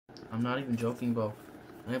I'm not even joking, bro.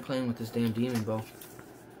 I ain't playing with this damn demon, bro.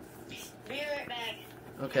 Be right back.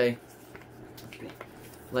 Okay.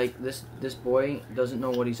 Like, this boy doesn't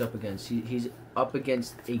know what he's up against. He's up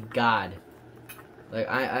against a god. Like,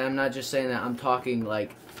 I am not just saying that. I'm talking,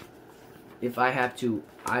 like, if I have to,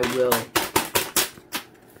 I will.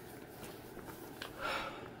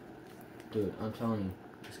 Dude, I'm telling you.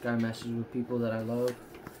 This guy messes with people that I love.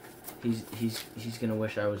 He's gonna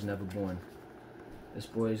wish I was never born. This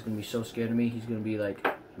boy is gonna be so scared of me, he's gonna be, like,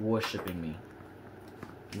 worshipping me.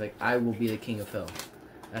 Like, I will be the king of hell.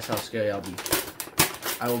 That's how scary I'll be.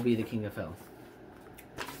 I will be the king of hell.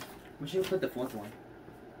 Where should we put the fourth one?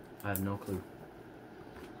 I have no clue.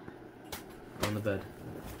 On the bed.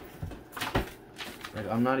 Like,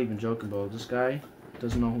 I'm not even joking, bro. This guy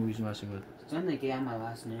doesn't know who he's messing with. It's starting to get on my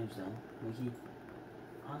last nerves, though. Like, he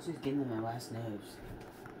honestly is getting on my last nerves.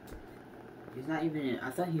 He's not even...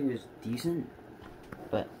 I thought he was decent.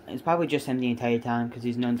 But it's probably just him the entire time, because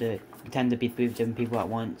he's known to pretend to be 3 different people at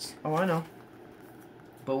once. Oh, I know.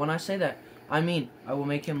 But when I say that, I mean, I will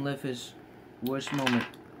make him live his worst moment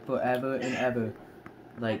forever and ever.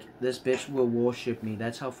 Like, this bitch will worship me.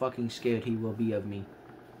 That's how fucking scared he will be of me.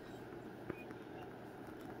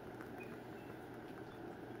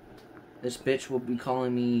 This bitch will be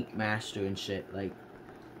calling me master and shit. Like,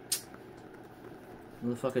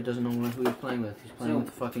 motherfucker doesn't know who he's playing with. He's playing with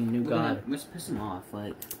the fucking new god. Let's piss him off,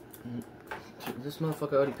 like... This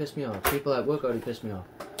motherfucker already pissed me off. People at work already pissed me off.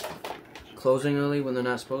 Closing early when they're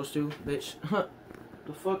not supposed to, bitch.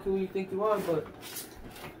 The fuck who you think you are, but...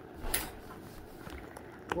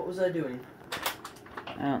 What was I doing?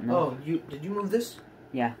 I don't know. Oh, did you move this?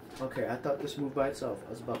 Yeah. Okay, I thought this moved by itself.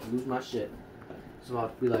 I was about to lose my shit. I was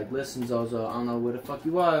about to be like, listen, Zozo, I don't know where the fuck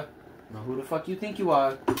you are. I don't know who the fuck you think you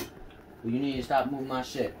are. But you need to stop moving my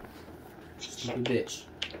shit. Stupid bitch.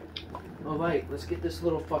 Alright, let's get this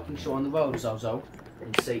little fucking show on the road, Zozo.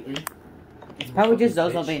 And Satan. It's probably just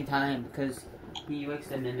Fucking Zozo bitch. being time, because he likes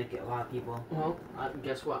to mimic a lot of people. Well,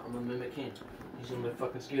 guess what? I'm gonna mimic him. He's gonna be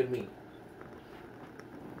fucking scared of me.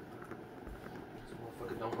 This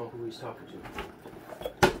motherfucker don't know who he's talking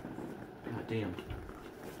to. God damn.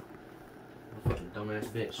 Fucking dumbass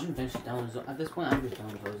bitch. I'm just done with Zozo. At this point, I'm just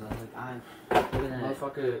done with Zozo. Like, I'm... Look at that.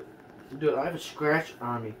 Motherfucker. Dude, I have a scratch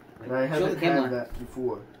on me. And I Show haven't the camera. had that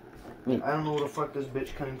before. Wait. I don't know where the fuck this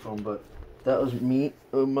bitch came from, but that was me.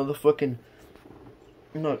 Motherfucking.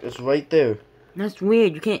 Look, it's right there. That's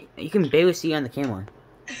weird. You can barely see on the camera.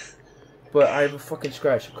 But I have a fucking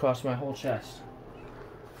scratch across my whole chest.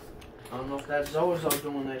 I don't know if that's Zozo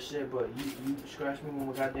doing that shit, but you scratch me one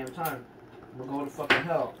more goddamn time, I'm gonna go to fucking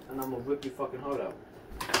hell, and I'm gonna rip your fucking heart out.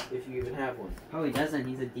 If you even have one. Oh, he doesn't.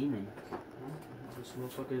 He's a demon. This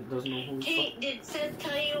motherfucker doesn't know who he's Hey, did Seth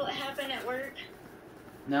tell you what happened at work?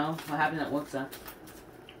 No? What happened at work, sir?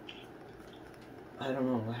 I don't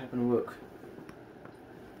know. What happened to work?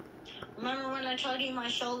 Remember when I told you my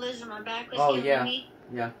shoulders and my back was Oh, killing yeah. me?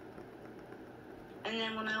 Yeah. And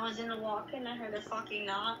then when I was in the walk-in, I heard a fucking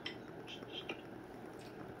knock.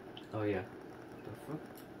 Oh, yeah. The fuck?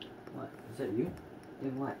 What? Is that you?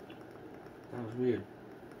 Did what? That was weird.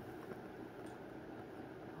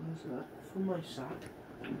 What is that? From my sock?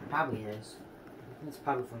 Probably is. It's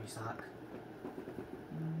probably from your sock.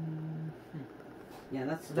 Yeah,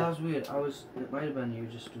 That was weird. It might have been you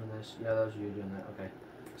just doing this. Yeah, that was you doing that. Okay.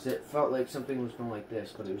 Cause it felt like something was going like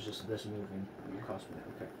this, but it was just this moving across me.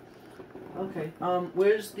 Okay. Okay.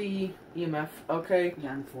 Where's the EMF? Okay.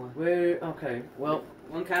 Yeah, on the floor. Where? Okay. Well.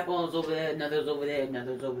 One capital is over there, another's over there,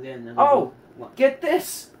 another's over there, another's Oh! over... What? Get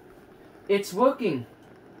this! It's working.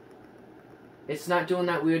 It's not doing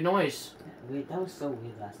that weird noise. Weird. That was so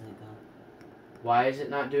weird last night, though. Why is it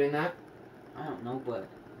not doing that? I don't know, but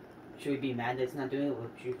should we be mad that it's not doing it, or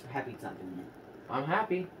should we be happy it's not doing it? I'm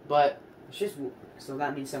happy, but It's just... So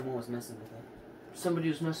that means someone was messing with it. somebody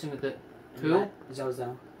was messing with it. And Who? that-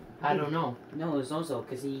 Zozo. I don't know. No, it was Zozo,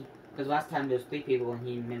 because last time there was 3 people, and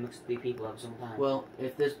he mimics 3 people at the same time. Well,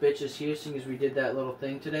 if this bitch is here, seeing as we did that little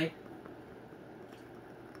thing today,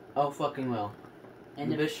 oh fucking well.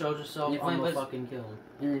 and And the bitch shows herself, if I'm I gonna was- fucking kill him.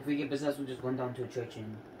 and if we get possessed, we'll just run down to a church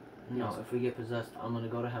and... No, if we get possessed, I'm gonna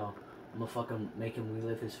go to hell. I'm gonna fucking make him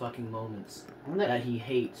relive his fucking moments I wonder... that he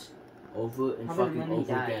hates over and Probably the fucking moment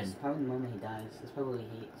he over dies. again. Probably the moment he dies. That's probably what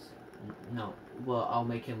he hates. No, well, I'll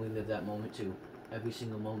make him relive that moment too. Every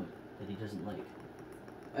single moment that he doesn't like.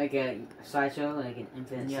 Like a sideshow, like an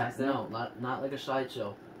infinite Yeah, sideshow. no, not like a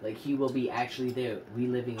sideshow. Like, he will be actually there,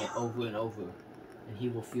 reliving it over and over. And he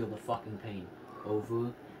will feel the fucking pain.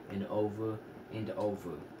 Over and over and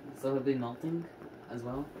over. So he'll be melting as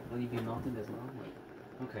well? Will he be melting as well?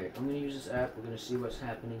 Like, Okay, I'm gonna use this app. We're gonna see what's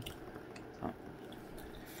happening.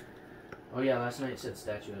 Oh yeah, last night it said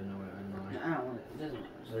statue out of nowhere. I don't know why. I don't want it. It doesn't matter.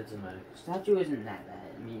 So it doesn't matter. Statue isn't that bad.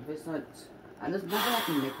 I mean, if it's not. There's nothing that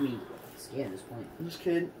can make me scared at this point. I'm just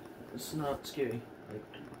kidding. It's not scary. Like,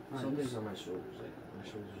 Nice. something's on my shoulders. Like, my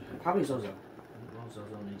shoulders are... Probably Zozo. Well,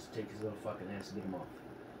 Zozo needs to take his little fucking ass and get him off.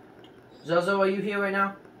 Zozo, are you here right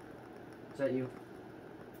now? Is that you?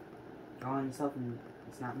 On yourself and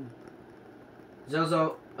it's not me.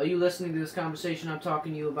 Zozo, are you listening to this conversation I'm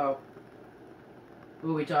talking to you about?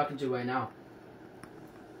 Who are we talking to right now?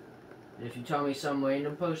 And if you tell me some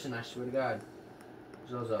random person, I swear to God.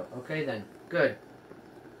 Zozo. Okay then. Good.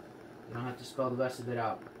 You don't have to spell the rest of it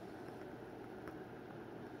out.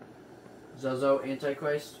 Zozo,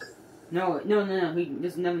 Antichrist? No.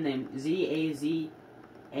 There's another name.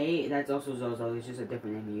 Z-A-Z-A. That's also Zozo. It's just a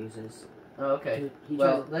different name he uses. Oh, okay. He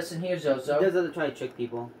Well, tries, listen here, he Zozo. does other try to trick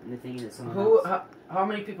people into thinking that someone Who? else. How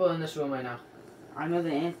many people are in this room right now? I know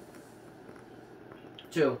the answer.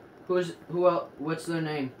 2. Who else? What's their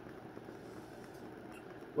name?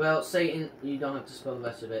 Well, Satan, you don't have to spell the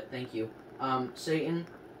rest of it. Thank you. Satan,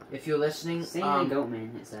 if you're listening, Satan and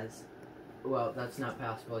Goatman, it says. well, that's not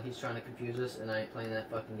possible. He's trying to confuse us, and I ain't playing that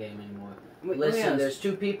fucking game anymore. Wait, Listen, there's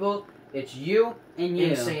 2 people. It's you and you.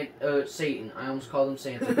 and Satan. I almost called him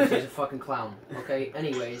Santa because he's a fucking clown. Okay.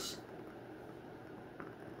 Anyways,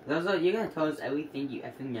 Zozo, you're gonna tell us everything you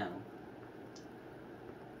effing know.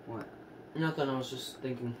 What? nothing. I was just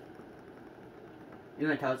thinking. You're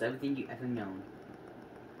gonna tell us everything you effing know.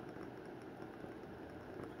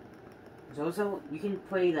 Zozo, you can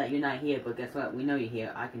play that you're not here, but guess what? We know you're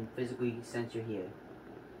here. I can physically sense you're here.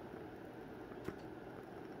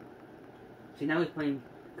 See, now he's playing...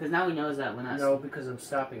 Because now he knows that we're not... No, because I'm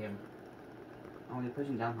stopping him. Oh, you're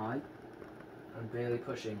pushing down hard? I'm barely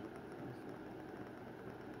pushing.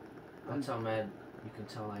 That's how mad you can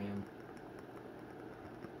tell I am.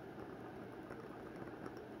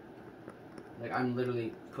 Like, I'm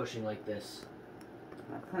literally pushing like this.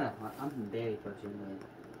 I'm barely pushing, but...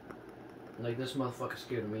 Like, this motherfucker's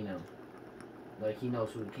scared of me now. Like, he knows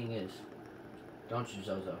who the king is. Don't you,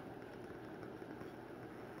 Zozo?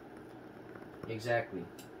 Exactly.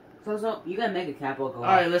 Zozo, you gotta make a capital go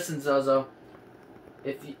Alright, listen, Zozo.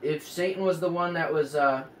 If Satan was the one that was,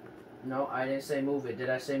 no, I didn't say move it. Did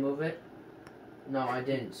I say move it? No, I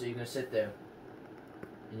didn't. So you're gonna sit there.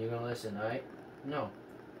 And you're gonna listen, alright? No.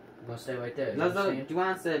 You're gonna stay right there. You Zozo, do understand? you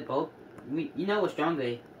want us to both... You know we're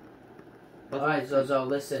stronger. Alright, Zozo,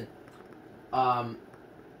 listen.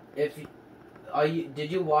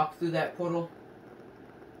 Did you walk through that portal?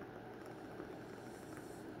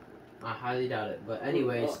 I highly doubt it. But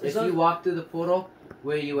anyways, if you walk through the portal,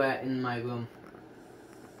 where are you at in my room?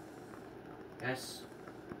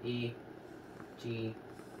 S-E-T-H.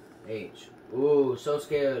 Ooh, so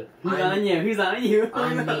scared. Who's on you? Who's on you?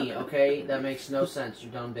 I'm me, okay? That makes no sense, you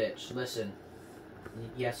dumb bitch. Listen.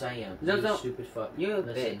 Yes, I am. Zozo, you stupid fuck. You're a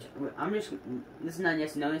Listen. bitch. I'm just... This is not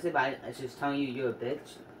yes or no answer, but I'm just telling you you're a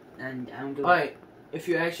bitch. And I don't do Alright, if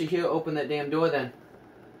you're actually here, open that damn door then.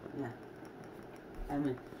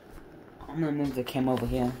 I'm gonna move the camera over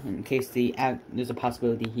here in case there's a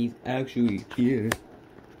possibility he's actually here.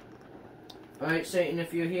 Alright, Satan,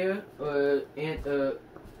 if you're here,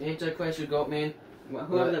 Antichrist or Goatman,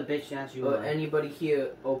 Whoever the bitch asked you or anybody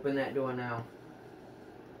here, open that door now.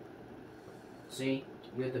 See?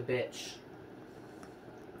 You're the bitch.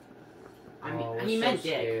 I mean, Oh, and he we're meant so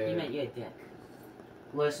dick. scared. He meant you're a dick.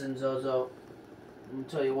 Listen, Zozo, I'm gonna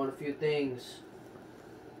tell you a few things.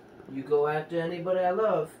 You go after anybody I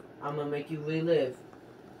love, I'm gonna make you relive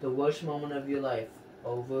the worst moment of your life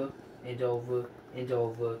over and over and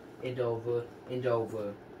over and over and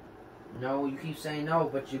over. No, you keep saying no,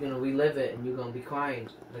 but you're gonna relive it and you're gonna be crying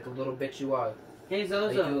like a little bitch you are. Hey Like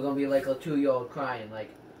Zozo. you're gonna be like a 2-year-old crying.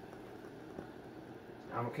 Like,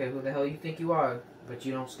 I don't care who the hell you think you are, but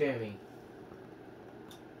you don't scare me.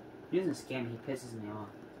 He doesn't scare me, he pisses me off.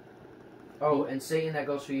 Oh, and Satan, that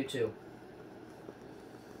goes for you too.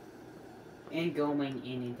 And Goldman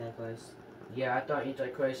and Antichrist. Yeah, I thought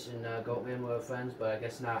Antichrist and Goatman were friends, but I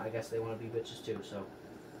guess not. I guess they want to be bitches too, so.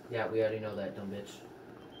 Yeah, we already know that, dumb bitch.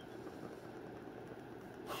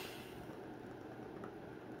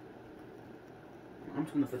 I'm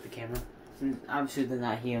just gonna flip the camera. Since obviously they're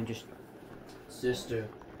not here, I'm just... Sister.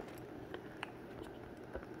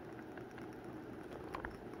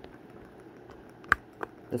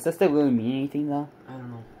 Does that still really mean anything though? I don't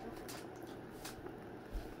know.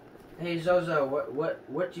 Hey Zozo,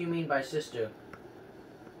 what do you mean by sister?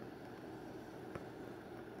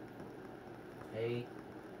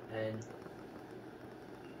 A-N.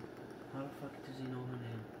 How the fuck does he know her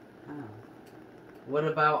name? Oh. What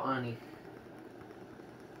about Ani?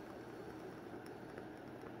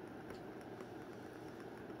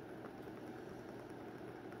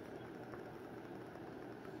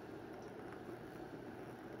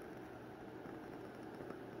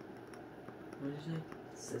 What did you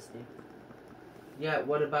say? Sister. Yeah,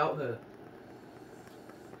 what about her?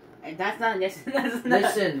 And that's not yes. That's not.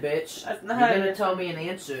 Listen, bitch. That's not. You're gonna tell me an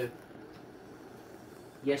answer.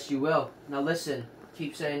 Yes, you will. Now listen.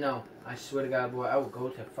 Keep saying no. I swear to God, boy, I will go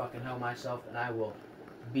to fucking hell myself, and I will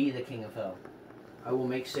be the king of hell. I will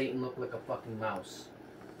make Satan look like a fucking mouse.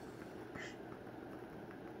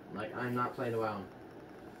 Like, I'm not playing around.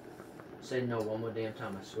 Say no one more damn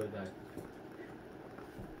time, I swear to God.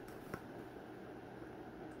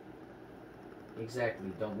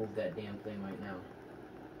 Exactly, don't move that damn thing right now.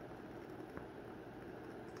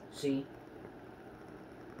 See?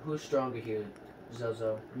 Who's stronger here,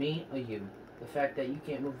 Zozo? Me or you? The fact that you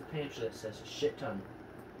can't move the pamphlet says a shit ton.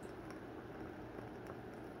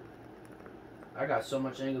 I got so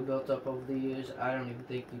much anger built up over the years, I don't even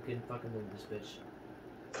think you can fucking move this bitch.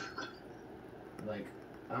 Like,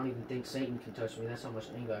 I don't even think Satan can touch me. That's how much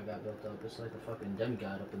anger I got built up. It's like a fucking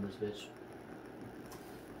demigod up in this bitch.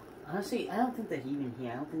 Honestly, I don't think that even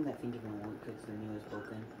here. I don't think that thing even worked because the knee was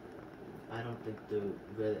broken. I don't think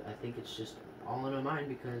I think it's just all in her mind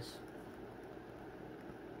because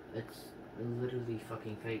it's literally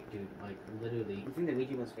fucking fake, dude. Like, literally. You think the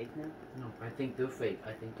Ouija was fake now? No, I think they're fake.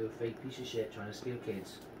 I think they're a fake piece of shit trying to scare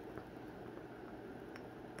kids.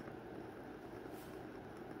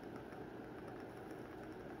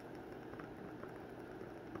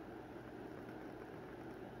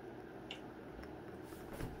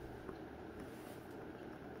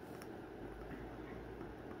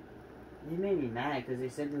 They made me mad because they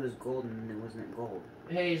said it was gold and it wasn't gold.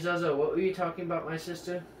 Hey, Zazo, what were you talking about, my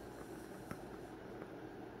sister?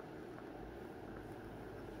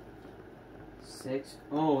 Six.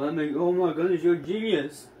 Oh, that makes. Oh my goodness, you're a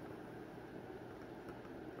genius.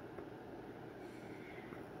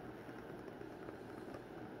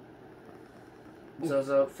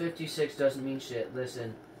 Zozo, 56 doesn't mean shit.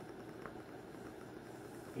 Listen.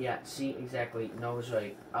 Yeah, see, exactly. No was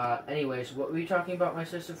right. Anyways, what were you talking about, my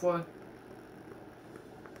sister, for?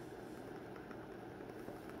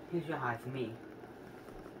 Here's your high for me.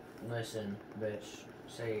 Listen, bitch.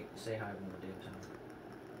 Say hi one more damn time.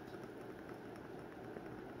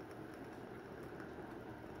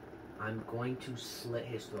 I'm going to slit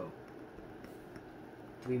his throat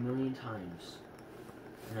 3 million times,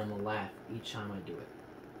 and I'm gonna laugh each time I do it.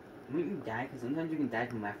 Won't you die? Because sometimes you can die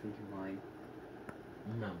from laughing too hard.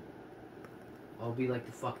 No. I'll be like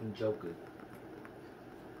the fucking Joker.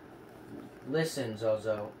 Listen,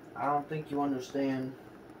 Zozo, I don't think you understand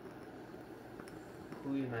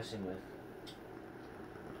who you're messing with.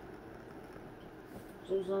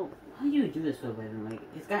 So, how do you do this for a living?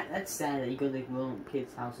 Like, that's sad that you go to like little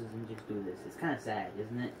kids' houses and just do this. It's kind of sad,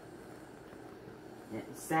 isn't it? Yeah,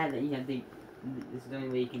 it's sad that you have to. This is the only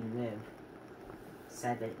way you can live. It's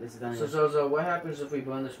sad that this is the only. So, Zozo, what happens if we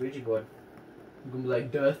burn this Ouija board? You're gonna be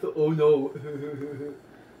like, death? Oh no.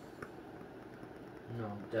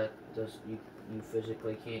 No, death does. You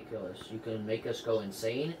physically can't kill us. You can make us go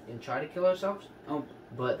insane and try to kill ourselves. Oh.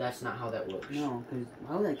 But that's not how that works. No, because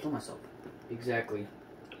why would I kill myself? Exactly.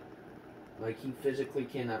 Like, he physically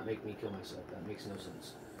cannot make me kill myself. That makes no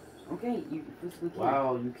sense. Okay, you physically can.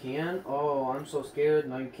 Wow, you can? Oh, I'm so scared.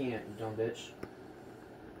 No, you can't, you dumb bitch.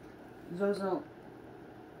 Zozo.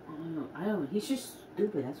 I don't know. He's just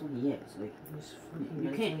stupid. That's what he is. Like, He's fucking you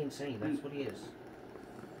mentally can't- insane. That's what he is.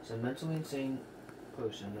 He's a mentally insane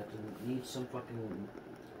person that needs some fucking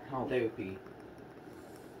help. therapy.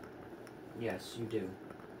 Yes, you do.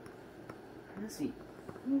 Let's see.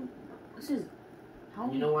 This is. How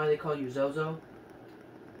You know why they call you Zozo?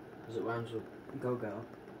 Because it rhymes with... Go.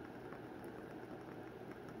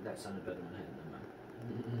 That sounded better when I had it in my mouth.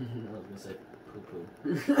 I was going to say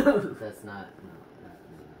poo-poo. That's not... No, that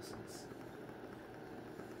made no sense.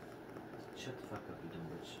 Shut the fuck up, you dumb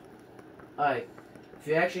bitch. Alright. If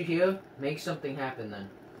you're actually here, make something happen then.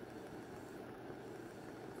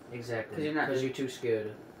 Exactly. Because you're too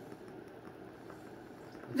scared.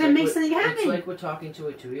 Then make something happen! It's like we're talking to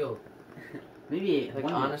a 2-year-old. Maybe. Like,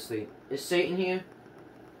 honestly. Is Satan here?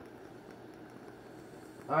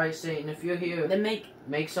 Alright, Satan, if you're here, Then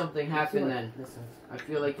make something happen then. Listen. I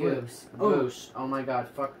feel like Bruce. you're... Bruce. Oh my god,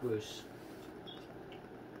 fuck Bruce.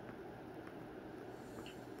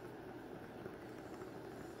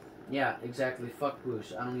 Yeah, exactly, fuck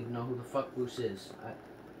Bruce. I don't even know who the fuck Bruce is.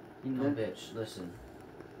 You No, know? bitch, listen.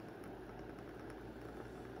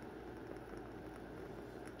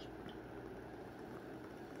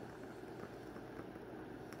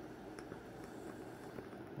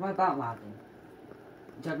 What about Robin?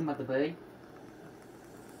 You talking about the bird?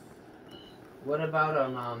 What about,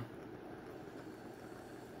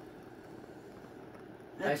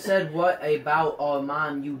 I said what about our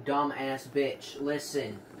mom, you dumb ass bitch.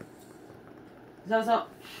 Listen. Zozo,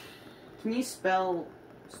 can you spell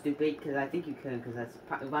stupid? Because I think you could, because that's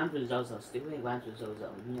it rhymes with Zozo. Stupid rhymes with Zozo.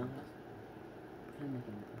 You know that? I'm trying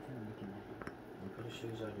to make him mad. I'm pretty sure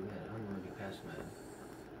he's already mad. I'm already past mad.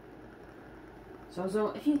 Zozo,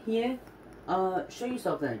 if you're here, show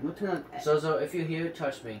yourself then. We'll turn on. Zozo, if you're here,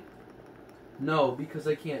 touch me. No, because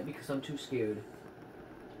I can't, because I'm too scared.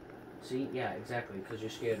 See? Yeah, exactly, because you're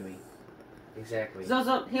scared of me. Exactly.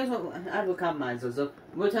 Zozo, here's what I will compromise. Zozo,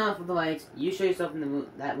 we'll turn off the lights. You show yourself in the room,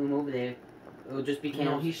 that room over there. It'll just be No,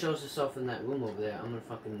 chaos. he shows himself in that room over there. I'm gonna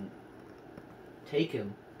fucking take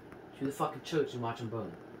him to the fucking church and watch him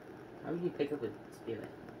burn. How would you pick up a spirit?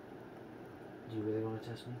 Do you really want to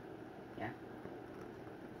test me? Yeah.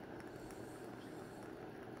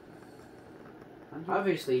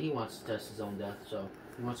 Obviously, he wants to test his own death, so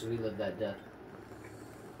he wants to relive that death.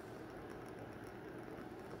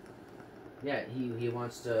 Yeah, he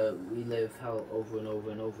wants to relive hell over and over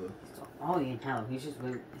and over. Oh, in hell. He's just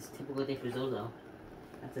it's a typical day for Zozo.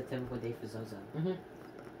 That's a typical day for Zozo. Mm-hmm.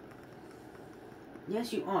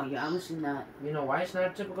 Yes, you are. You're obviously not. You know why it's not a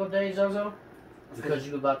typical day, Zozo? Because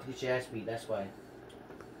you're about to get your ass beat, that's why.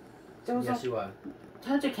 Zozo, Yes, you are.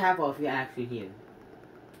 turn your cap off if you're actually here.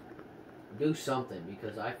 Do something,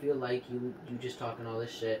 because I feel like you just talking all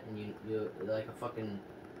this shit, and you're like a fucking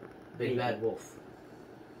big bad wolf.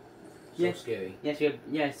 So Yeah. scary. Yes,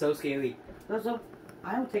 yeah, so scary. Zozo,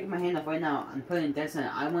 I will take my hand off right now and put it in dead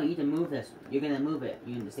center. I want you to move this. You're gonna move it.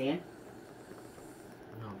 You understand?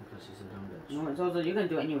 No, because he's a dumb bitch. No, Zozo, you're gonna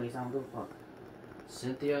do it anyways. I don't give a fuck.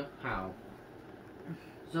 Cynthia, how?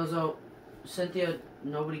 Zozo, Cynthia,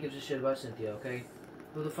 nobody gives a shit about Cynthia, okay?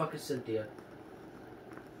 Who the fuck is Cynthia?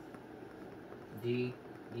 D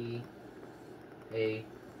E A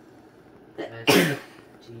S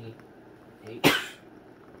T H.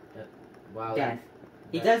 Wow. Death.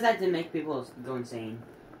 He does that to make people go insane.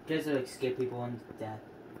 Just to like scare people into death.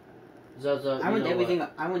 Zozo, I want know everything.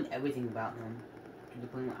 what? I want everything about him. To the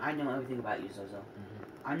point where I know everything about you, Zozo. Mhm.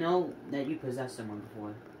 I know that you possessed someone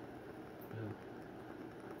before.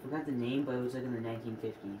 Who? Forgot the name, but it was like in the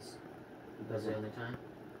 1950s. That's the only time?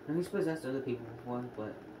 No, he's possessed other people before,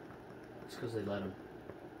 but It's because they let him.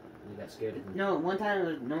 They got scared of him. no. One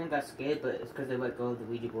time no one got scared, but it's because they let go of the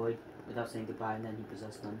Ouija board without saying goodbye, and then he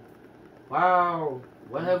possessed them. Wow.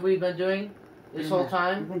 What have we been doing this whole We've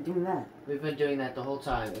time? been doing that. We've been doing that the whole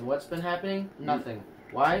time. And what's been happening? Nothing.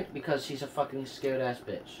 Why? Because she's a fucking scared ass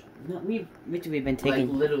bitch. No, we've literally been Like,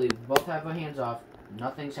 taking. literally, both have our hands off.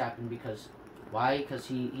 Nothing's happened because... Why? Because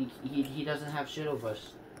he doesn't have shit over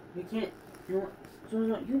us. We can't. You know what?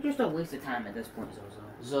 Zozo, you're just a waste of time at this point, Zozo.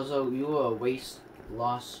 Zozo, you are a waste,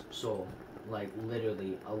 lost soul. Like,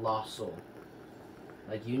 literally, a lost soul.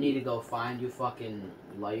 Like, you need to go find your fucking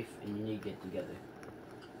life and you need to get together.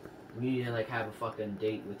 You need to, like, have a fucking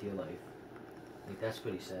date with your life. Like, that's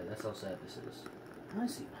pretty sad. That's how sad this is.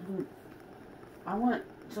 Honestly, I want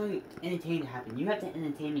something entertaining to happen. You have to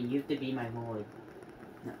entertain me. You have to be my lord.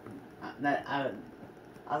 No, I was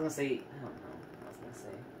gonna say. I don't know. I was gonna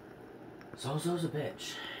say. Zozo's a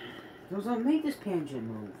bitch. Zozo, make this tangent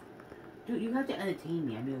move. Dude, you have to entertain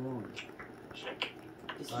me. I'm your lord.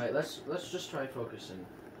 Alright, let's just try focusing.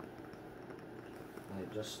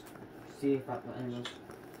 Alright, just... See if I.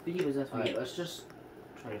 Video was that's Alright, let's just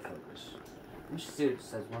try to focus. Let's just see what it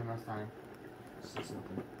says one last time. Say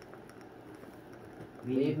something.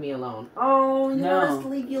 Leave Leave me alone. Oh, he No. wants to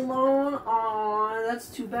leave you alone? Aw, that's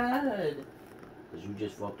too bad. Because you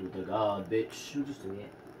just fucked with the god, bitch. You just do it.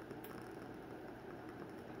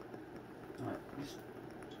 Alright, just.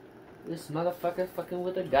 This motherfucker fucking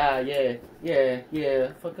with a guy, yeah.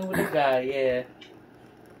 Fucking with a guy, yeah.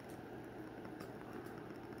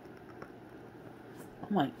 Oh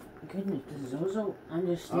my goodness, does Zozo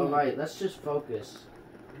understand? Alright, let's just focus.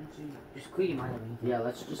 Just clear your mind on me. Yeah,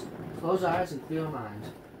 let's just close our eyes and clear our minds.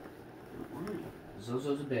 Why?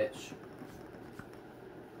 Zozo's a bitch.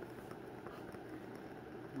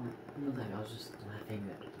 Nothing, I was just laughing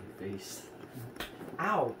at your face.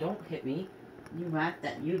 Ow, don't hit me. You laughed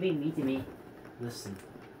at you being mean to me. Listen,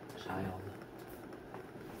 child.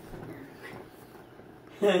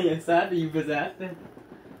 You're sad you possessed him.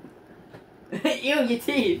 Ew, your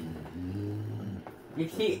teeth! Your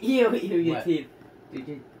teeth. Ew, your What? teeth.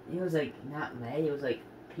 Dude, it was like not red, it was like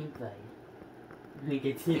pink red. Like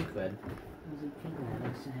your teeth. Pink red. It was like pink red.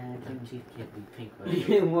 I just had Your teeth can't be pink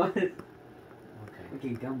it red. was. Okay. Like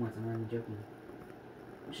your gum was, I'm not even joking.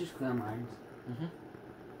 Let's just clear our minds. Mm-hmm.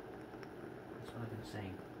 That's what I've been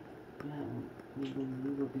saying. Yeah,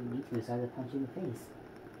 we will be meeting us. I had to punch you in the face.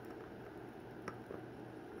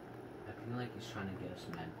 I feel like he's trying to get us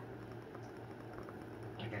mad.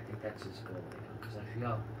 Like, I think that's his goal right now. Because I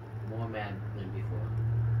feel more mad than before.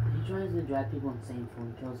 He tries to drive people insane before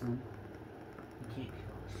he kills them. He can't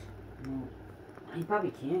kill us. No. He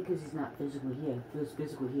probably can't because he's not physically here. He's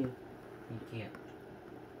physically here. He can't.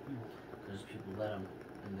 Because people let him.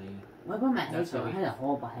 And they... What about my head That's though? how I he- had a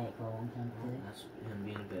hole by head for a long time today. That's him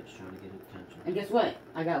being a bitch, trying to get attention. And guess what?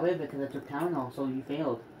 I got rid of it because I took Tylenol, so you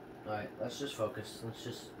failed. Alright, let's just focus. Let's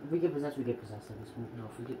just... If we get possessed, we get possessed at this point. No,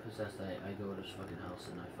 if we get possessed, I go to this fucking house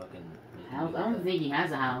and I fucking... make him House? I relive don't think he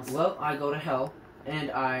has a house. that. Well, I go to hell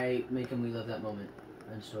and I make him relive that moment.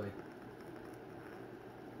 End story.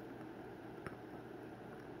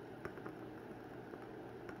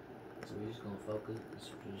 So we're just gonna focus. It's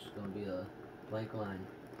just gonna be a blank line.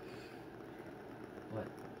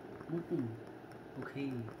 Nothing.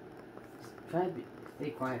 Okay. Try to stay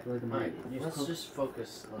quiet for like a minute. Alright, let's just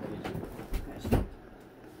focus on music. Okay.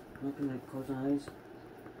 Not gonna close my eyes.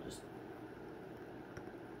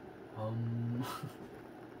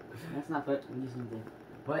 That's not what we used to do.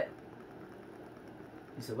 What?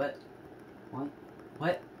 You said what? What?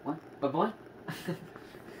 What? What? But boy?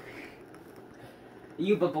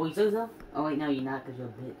 You but boy Zozo? Oh wait, no, you're not because you're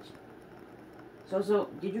a bitch. So,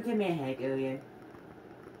 did you give me a hack earlier?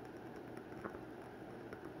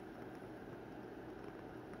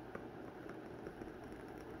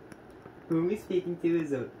 Who are we speaking to,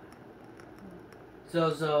 Zozo?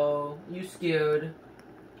 Zozo, you scared?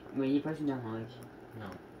 Wait, you pressing down hard? No.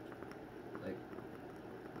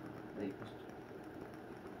 Like.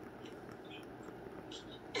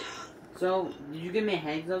 So, did you give me a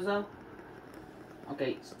head, Zozo?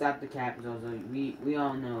 Okay, stop the cap, Zozo. We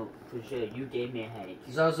all know for sure you gave me a head.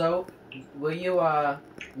 Zozo, were you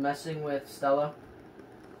messing with Stella?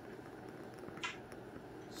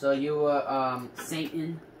 So you were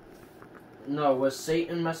Satan. no, was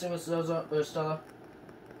Satan messing with Zozo or Stella?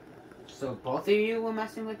 So both of you were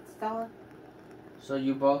messing with Stella? So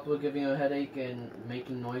you both were giving her a headache and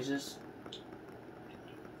making noises?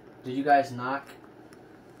 Did you guys knock?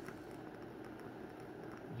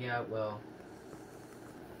 Yeah, well.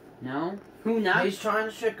 No? Who not? He's trying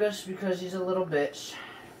to trick us because he's a little bitch.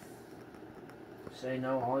 Say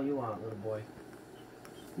no all you want, little boy.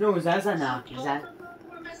 No, Zaza knocked. Both of them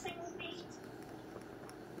were messing with me.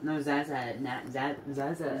 No, Zaza.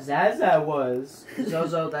 Zaza. Zaza was.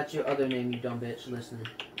 Zozo, that's your other name, you dumb bitch. Listen.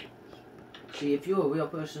 See, if you were a real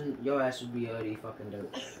person, your ass would be already fucking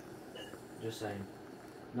dirt. Just saying.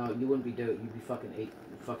 No, you wouldn't be dirt. You'd be fucking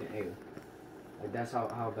air. Like that's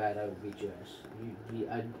how bad I would beat your ass.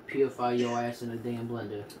 I'd purify your ass in a damn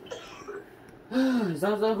blender.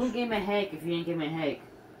 Zozo, who gave me a hack if you didn't give me a hack?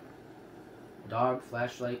 Dog,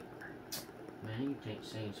 flashlight. Man, you take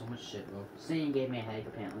saying so much shit, bro. Satan gave me a hack,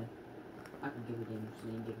 apparently. I can give a damn if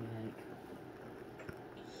Satan gave me a hack.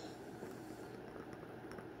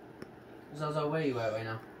 Zozo, where you at right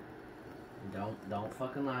now? Don't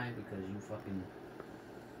fucking lie because you fucking.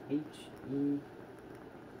 H-E...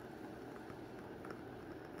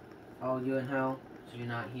 Oh, you're in hell, so you're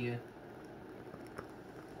not here.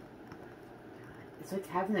 It's like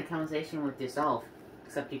having a conversation with yourself,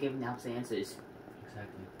 except you're giving opposite answers.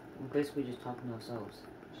 Exactly. We're basically just talking to ourselves.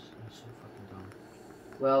 You're so fucking dumb.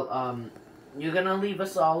 Well, you're gonna leave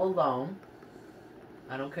us all alone.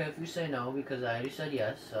 I don't care if you say no because I already said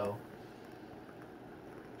yes. So.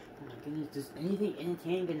 Oh my goodness, does anything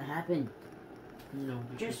entertaining gonna happen? No,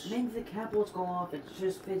 Just maybe the cap bolts go off, it's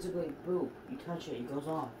just physically boop. You touch it, it goes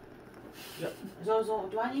off. Yep. So,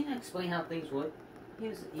 do I need to explain how things work?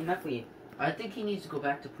 Here's enough for you. I think he needs to go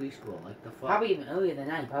back to preschool. Like the fuck. Probably even earlier than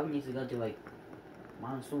that. He probably needs to go to like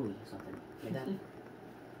Montessori or something like that.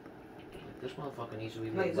 Like, this motherfucker needs to be.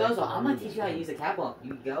 Like Zozo, I'm gonna teach you how to use a cap bolt.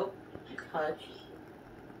 You go, you touch,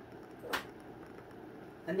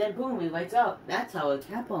 and then boom, it lights up. That's how a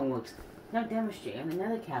cap ball works. Now demonstrate on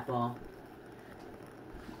another cap ball.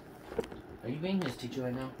 Are you being his teacher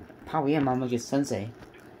right now? Probably am. I'm gonna get sensei.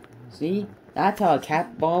 See? That's how a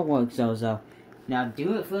cap ball works, Zozo. Now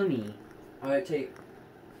do it for me. Alright, take.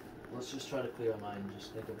 Let's just try to clear our mind.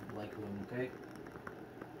 Just think of a blank room, okay?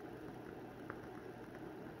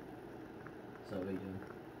 So what are you doing?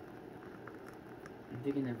 I'm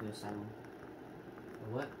thinking of the asylum.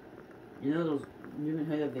 What? You know those? You haven't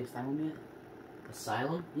heard of the asylum yet?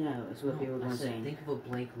 Asylum? Yeah, that's what people No, were I going said saying. think of a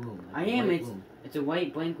blank room. I Like a am, white room. It's a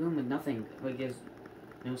white blank room with nothing. Like there's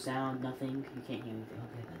no sound, nothing. You can't hear anything.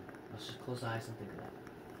 Okay then. Let's just close our eyes and think of that.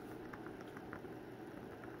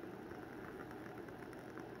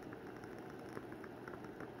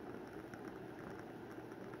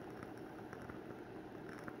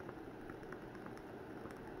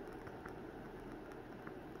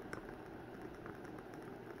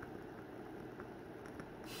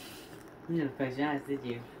 You didn't press yes, did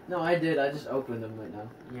you? No, I did. I just opened them right now.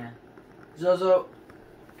 Yeah. Zozo,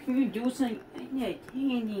 Can you do something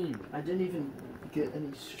entertaining? I didn't even get any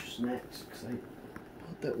snacks because I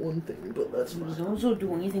bought that one thing, but that's Does fine. Zozo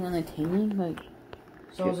do anything entertaining? Like,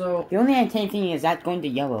 Zozo. the only entertaining thing is that going to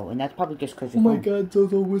yellow, and that's probably just because Oh you're my god,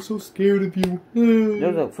 Zozo, we're so scared of you.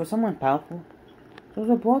 Zozo, for someone powerful,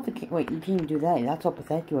 Zozo brought the wait, you can't even do that. That's how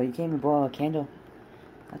pathetic you are. You can't even blow out a candle.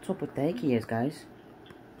 That's how pathetic he is, guys.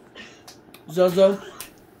 Zozo.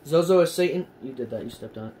 Zozo is Satan. You did that, you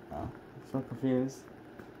stepped on it. Oh, I'm so confused.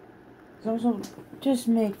 Zozo, just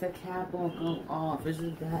make the capital go off.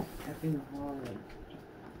 Isn't that effing hard?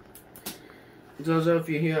 Zozo, if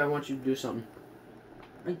you're here, I want you to do something.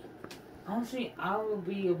 Honestly, I will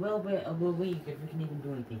be a little bit of a relief if we can even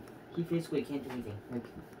do anything. He physically can't do anything. Like,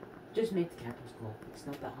 just make the capitals go. It's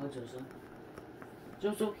not that hard, Zozo.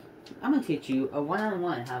 Zozo, I'm gonna teach you a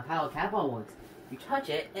one-on-one how a capital works. You touch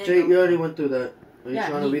it, and Jay, you already went through that. Are you Yeah,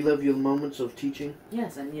 trying to relive your moments of teaching?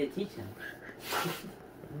 yes, I need to teach him.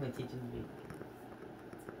 I'm gonna teach him.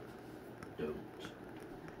 Don't.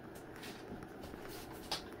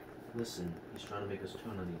 Listen, he's trying to make us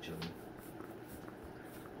turn on each other.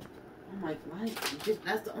 Oh my god!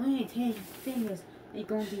 That's the only thing is they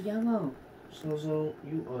going to yellow. Zozo,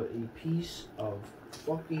 you are a piece of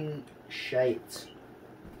fucking shite.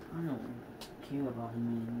 I don't care about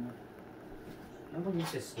him anymore. Nobody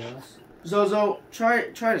needs to scare us. Zozo, try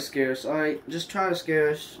to scare us, alright? Just try to scare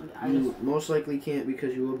us. I You just- most likely can't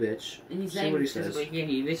because you're a bitch. And he's See saying what he physically says. here.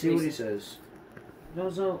 He See literally what he says.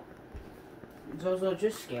 Zozo,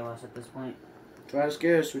 just scare us at this point. Try to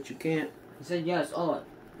scare us, but you can't. He said yes. Oh,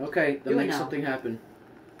 Okay, then Do it make now. something happen.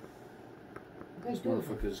 you guys This do it.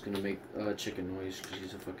 motherfucker is gonna make chicken noise because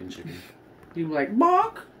he's a fucking chicken. He'll be like,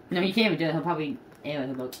 bark! No, he can't even do it. He'll probably anyway.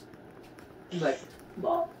 He'll go. He's like,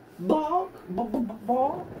 bark, bark, bark, bark,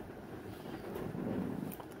 bark.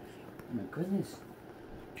 Oh my goodness.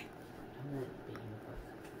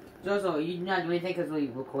 Zozo, you not doing anything because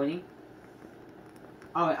we're recording?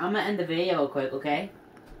 Alright, I'm gonna end the video real quick, okay?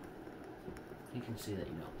 You can see that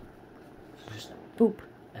you know. So just Boop.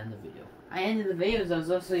 end the video. I ended the video,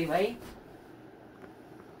 Zozo, so you ready?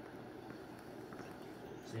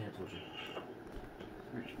 See, I told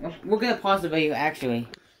you. We're gonna pause the video, actually.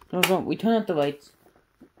 Zozo, we turn up the lights.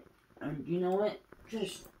 And you know what?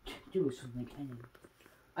 Just do something.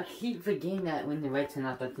 I keep forgetting that when the lights turn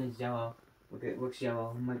off, that turns yellow. It looks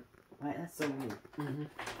yellow. I'm like, why? That's so weird. Mm-hmm.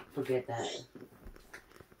 Forget that.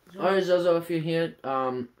 Alright, Zozo, if you're here,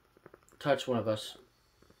 touch one of us.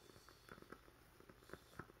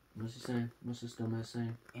 What's he saying? What's this dumbass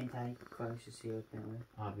saying? Antichrist is here, apparently.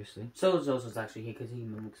 Obviously. So Zozo's actually here because he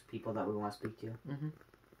mimics people that we want to speak to. Mm-hmm.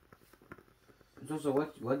 Zozo,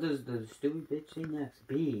 what does the stupid bitch say next?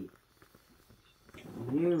 B.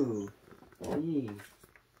 U. B.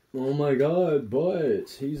 Oh my god, but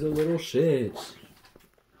he's a little shit.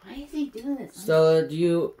 Why is he doing this? Stella, do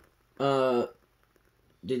you,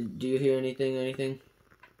 do you hear anything?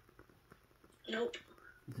 Nope.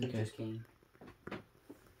 He Okay. just came.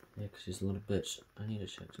 Yeah, because he's a little bitch. I need to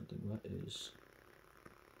check something. What is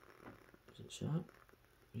it shot?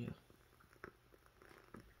 Yeah.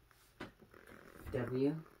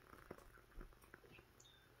 W.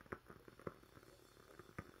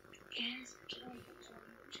 Yes.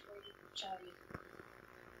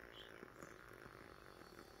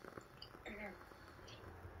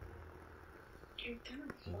 You're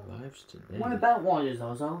done. Lives today. What about water,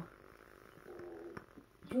 Zozo?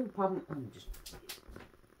 You have a problem? Just...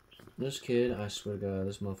 This kid, I swear to God,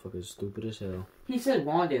 this motherfucker is stupid as hell. He said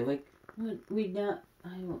water. Like, what? We not. I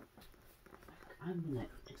don't. I'm gonna.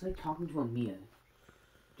 It's like talking to a mirror.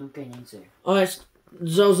 Don't get an answer. Alright,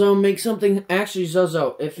 Zozo, make something. Actually,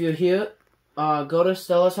 Zozo, if you're here, go to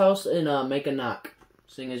Stella's house and make a knock.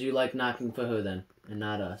 Seeing as you like knocking for her then, and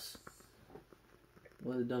not us.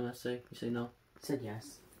 What did the dumbass say? You say no? Said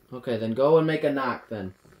yes. Okay, then go and make a knock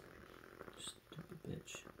then. Stupid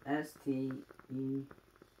bitch.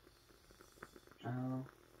 STELL.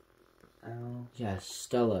 Yes,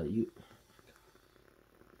 Stella, you.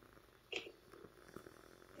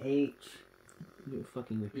 H. You're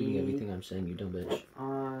fucking repeating everything I'm saying, you dumb bitch.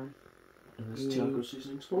 R. And E. this taco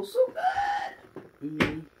seasoning smells so bad.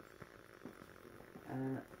 E.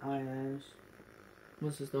 IS.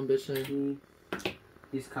 What's this dumb bitch saying? T.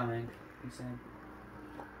 He's coming. He said.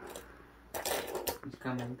 He's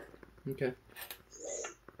coming. Okay.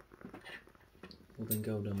 Well then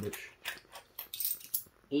go, dumb bitch.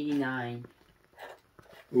 89.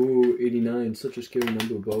 Ooh, 89. Such a scary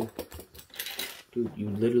number, Bo. Dude, you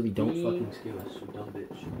literally don't E. fucking scare us, you dumb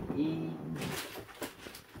bitch. E.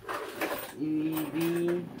 E.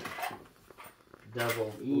 B.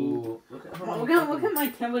 Devil. E. Ooh. Look Look at my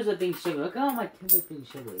timbers are being sugary. Look at all my timbers being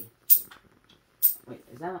sugary. Wait,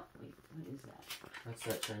 is that? Wait, what is that? That's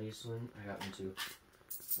that Chinese swing. I got one too.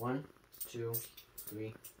 1, 2,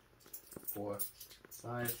 3, 4,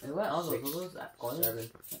 5, Wait, what? All those 6, those 7,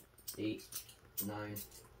 8, 9,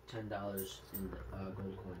 $10 in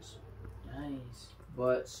gold coins. Nice.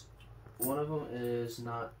 But one of them is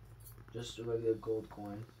not just a regular gold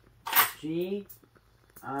coin. G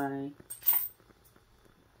I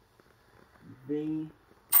B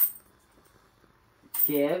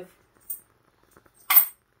give.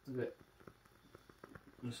 Okay.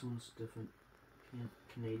 This one's different.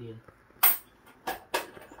 Canadian.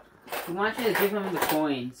 We want you to give him the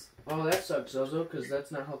coins. Oh, that sucks, Zozo, because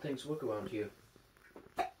that's not how things work around here.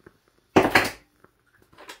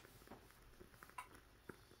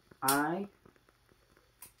 I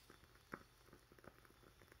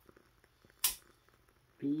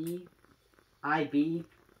B I B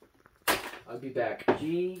I'll be back.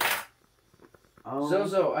 G O.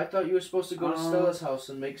 Zozo, I thought you were supposed to go to Stella's house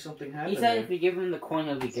and make something happen. He said if we give him the coin,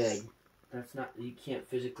 he'll be good. That's not. You can't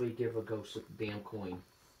physically give a ghost a damn coin.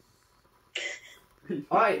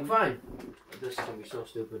 Alright, fine. This is gonna be so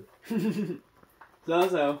stupid.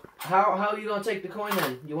 So. How are you gonna take the coin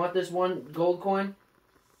then? You want this one gold coin?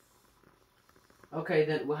 Okay,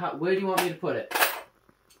 then where do you want me to put it?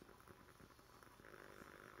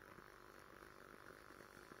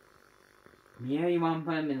 Mirror? You want to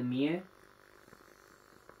put him in the mirror?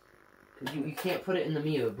 You can't put it in the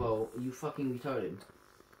mirror, Bo. You fucking retarded.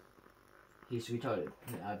 He's retarded.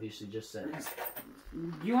 He obviously just said it.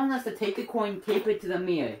 You want us to take the coin, tape it to the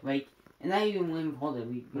mirror, like, and not even let him hold it.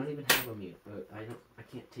 We don't even have a mirror. I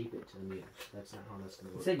can't tape it to the mirror. That's not how that's gonna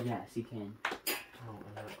He work. said yes, you can. No,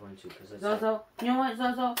 I'm not going to, because that's Zozo, you know what,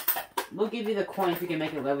 Zozo? We'll give you the coin if you can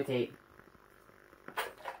make it levitate.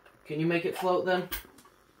 Can you make it float then?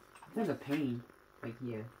 There's a pain right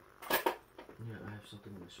here. Yeah, I have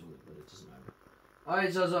something in my shoulder, but it doesn't matter.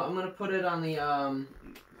 Alright, Zozo, I'm gonna put it on the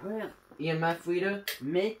EMF reader.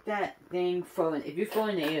 Make that thing float. If you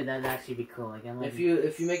float in the air, that'd actually be cool. Like, If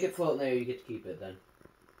you make it float in there, you get to keep it then.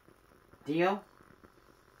 Deal?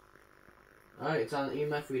 Alright, it's on the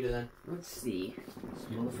EMF reader then. Let's see. This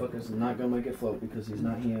motherfucker's not gonna make it float because he's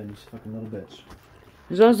not here and he's a fucking little bitch.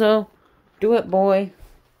 Zozo, do it, boy.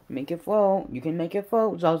 Make it float. You can make it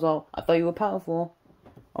float, Zozo. I thought you were powerful.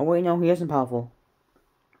 Oh wait, no, he isn't powerful.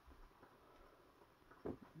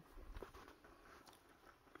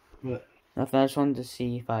 What? Nothing. I just wanted to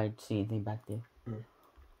see if I'd see anything back there.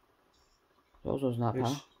 Zozo's not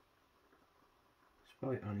powerful. It's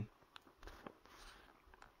probably Ani.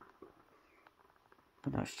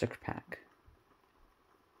 No, 6-pack.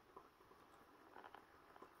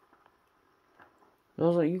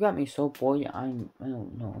 Zozo, you got me so bored. I don't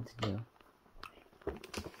know what to do.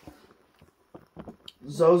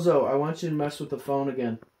 Zozo, I want you to mess with the phone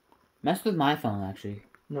again. Mess with my phone, actually.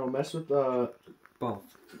 No, mess with both.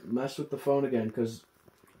 Mess with the phone again, because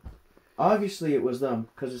obviously it was them,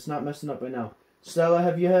 because it's not messing up right now. Stella,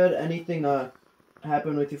 have you had anything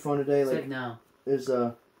happen with your phone today? Said no. Is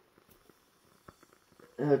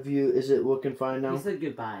it working fine now? He said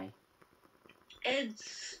goodbye.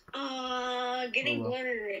 It's getting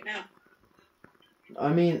blurry right now. I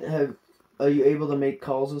mean, are you able to make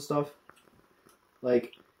calls and stuff?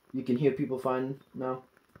 Like, you can hear people fine now?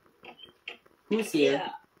 Who's here? Yeah,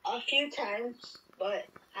 a few times, but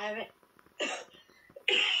I haven't.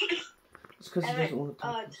 It's because he doesn't want to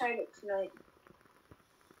talk. Tried it tonight.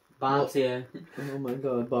 Bob's here. Oh my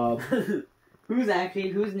god, Bob. Whose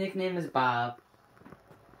nickname is Bob?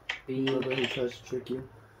 Remember he tries to trick you?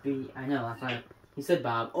 I know, that's right. He said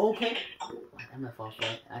Bob. Okay. I'm not false for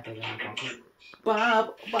it. I think I'm not false for it.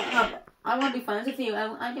 Bob, I want to be friends with you. I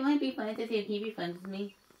want to be friends with you. Can you be friends with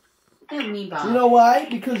me? Tell me, Bob. You know why?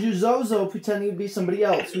 Because you're Zozo pretending to be somebody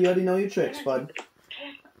else. We already know your tricks, bud.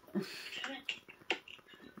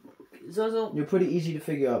 Zozo. You're pretty easy to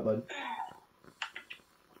figure out, bud.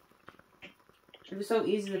 It was so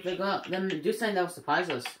easy to figure out. Then do something that will surprise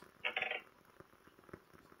us.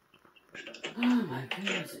 Oh my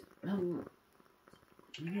goodness.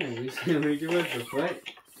 We do it for foot.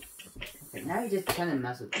 Okay, now you just kind of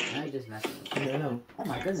mess with it. Now you just mess with it. Yeah, I know. Oh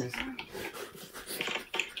my goodness.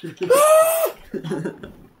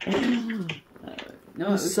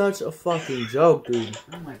 No, It's such a fucking joke, dude.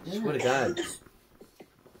 oh my goodness. Swear to God.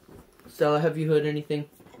 Stella, have you heard anything?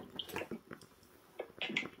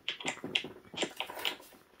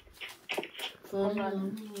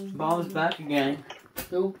 Bob's back again.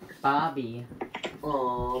 Who? Bobby.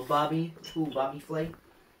 Oh, Bobby. Who? Bobby Flay?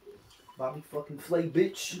 Bobby fucking Flay,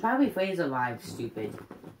 bitch. Bobby Flay's alive, stupid.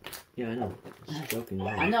 Yeah, I know. It's fucking dumb.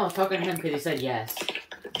 I know, I was talking to him because he said yes.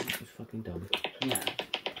 It's fucking dumb. Yeah.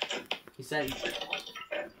 He said...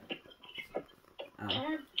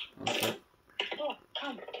 Oh. Okay. Oh,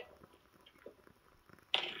 come.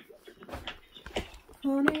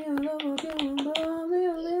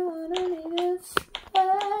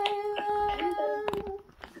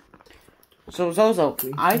 So, Zozo,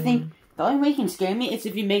 I think the only way you can scare me is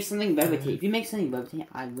if you make something levitate. If you make something levitate,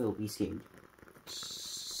 I will be scared.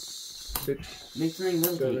 6, Make something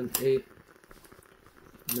levitate. 7,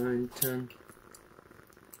 8, 9, 10,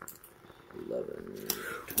 11,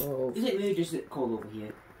 12, Is it really just cold over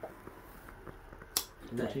here?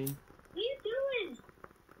 13. What are you doing?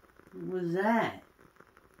 What was that?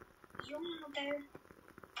 You out there?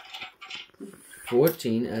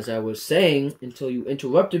 14, as I was saying, until you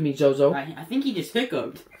interrupted me, Zozo. I think he just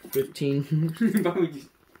hiccuped. 15, Probably just...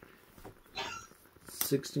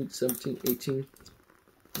 16, 17, 18,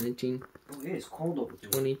 19, Oh, it is cold over here.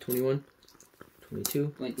 20, 21,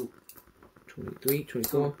 22, Like, 23,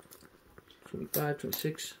 24, 25,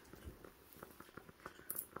 26,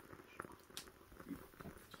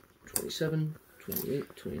 27,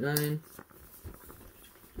 28, 29,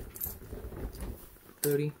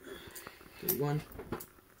 30, 31,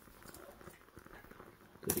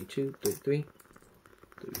 32, 33,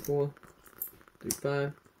 34,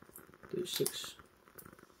 35, 36,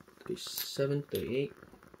 37, 38,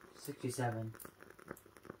 67.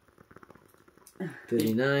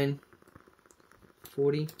 39,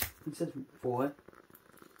 40, He said 4.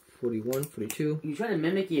 41, 42, He's trying to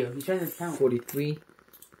mimic you. He's trying to count. 43,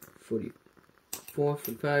 44,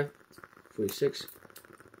 45, 46,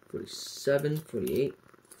 47, 48,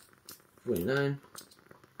 49,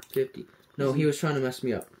 50. No, he was trying to mess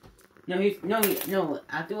me up. No,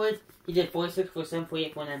 afterwards, he did 46, 47,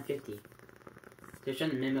 48, 49, 50. They're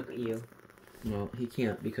trying to mimic you. No, he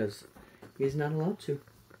can't because he's not allowed to.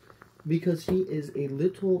 Because he is a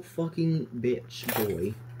little fucking bitch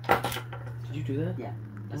boy. Did you do that? Yeah.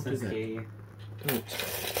 That's Don't not do that. scary you. Don't.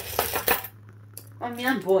 I mean,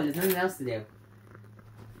 I'm bored. There's nothing else to do.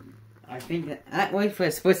 I think that... wait for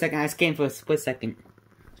a split second. I was scared for a split second.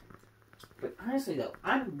 But honestly, though,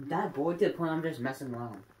 I'm that bored to the point I'm just messing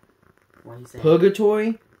around. What he said.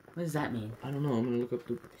 Purgatory? What does that mean? I don't know. I'm gonna look up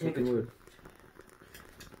the fucking Purgatory. word.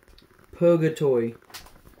 Purgatory.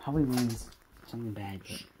 Probably means something bad,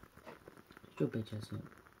 but... Your bitch has it.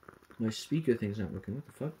 My speaker thing's not working. What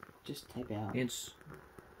the fuck? Just type it out. It's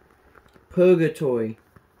purgatory.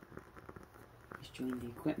 Destroying the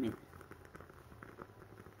equipment.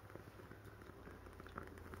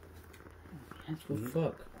 That's What the weird.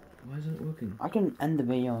 fuck? Why isn't it working? I can end the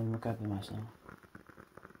video and look up it myself.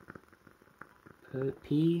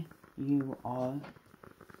 P-U-R...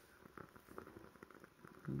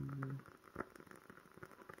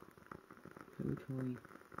 Purgatory.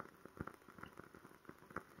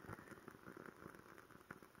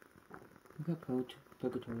 Look up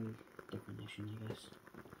purgatory definition, I guess.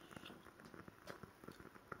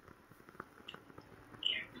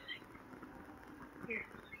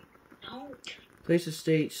 No. Place of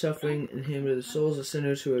state, suffering, and him to the souls of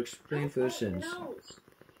sinners who are explained for their sins. No.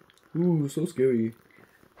 Ooh, so scary.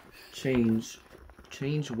 Change.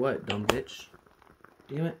 Change what, dumb bitch?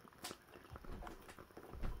 Damn it.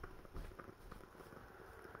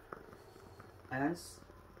 S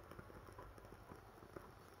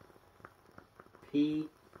P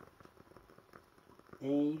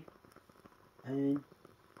A N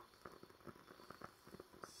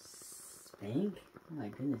Spank? Oh my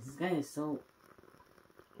goodness, this guy is so...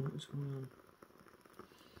 What is going on?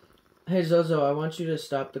 Hey Zozo, I want you to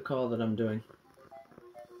stop the call that I'm doing.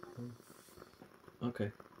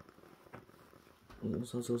 Okay.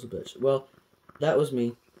 Zozo's a bitch. Well, that was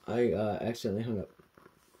me. I accidentally hung up.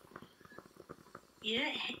 You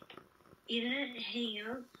didn't hang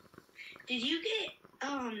up. Did you get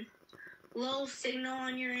low signal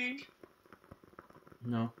on your end?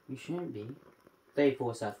 No. You shouldn't be.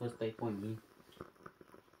 34 South, what's 34 mean?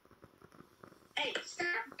 Hey, stop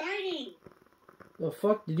biting! The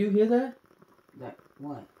fuck? Did you hear that? That,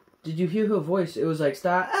 what? Did you hear her voice? It was like,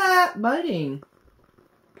 stop biting.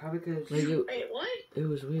 Probably because... Like Wait, what? it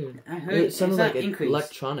was weird. I heard It sounded it's like not increased.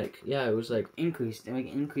 electronic. Yeah, it was like, Increased. Like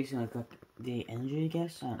increasing like the energy, I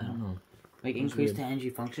guess? I don't know. Like It was increase weird. the energy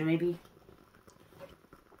function, maybe?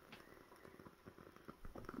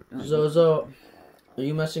 Zozo, are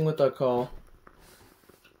you messing with our call?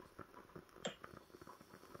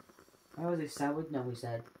 Why was it Sadwood? No, he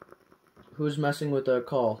said. Who's messing with our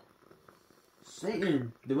call?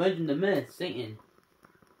 Satan! The legend, the myth, Satan.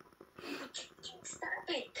 Stop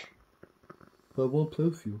it! I won't play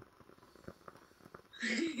with you.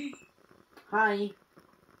 Hi.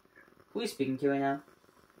 Who are we speaking to right now?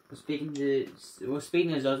 We're speaking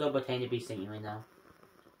to Zozo pretending to be singing right now.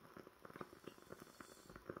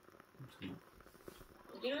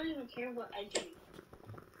 You don't even care what I do.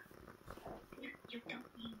 You don't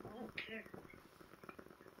even care.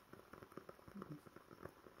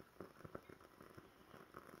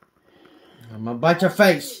 I'm gonna bite your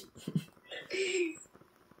face.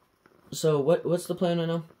 So what's the plan right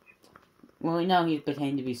now? Well, right now he's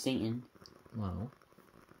pretending to be singing. Wow.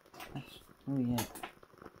 Oh yeah.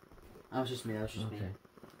 That was just me. Okay.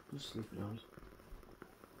 Just sleep it on.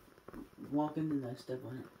 Walking in that step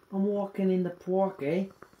on it. I'm walking in the park, eh?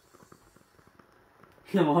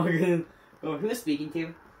 Walking. Oh, who's speaking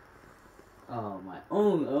to? Oh my.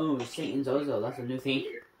 Oh, Satan Zozo. That's a new thing.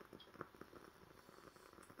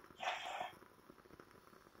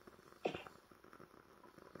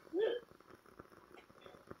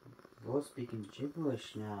 Both speaking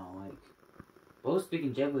gibberish now, like. Both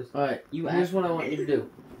speaking gibberish. Alright, here's what I want you to do.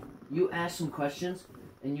 You ask some questions,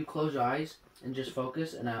 and you close your eyes, and just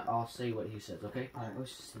focus, and I'll say what he says, okay? Alright,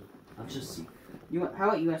 let's just see. Let's just see. How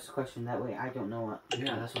about you ask a question? That way I don't know what.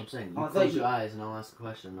 Yeah, that's what I'm saying. Oh, You I thought close you- your eyes, and I'll ask the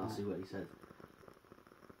question, and I'll see what he says.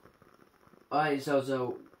 Alright,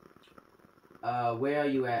 Zozo. Where are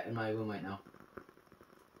you at in my room right now?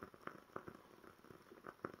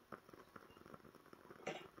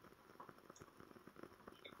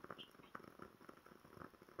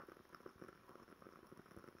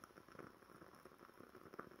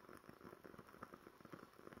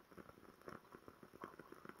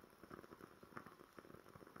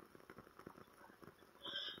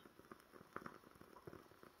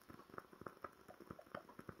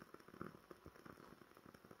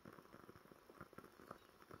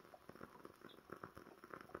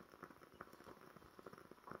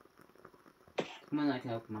 Come on, I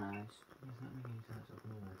can open my eyes. He's not making any sense.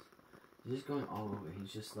 Open your eyes. He's just going all over.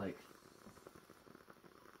 He's just like...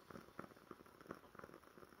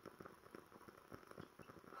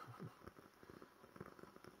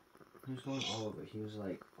 He was going all over. He was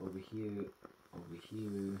like, over here, over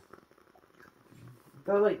here.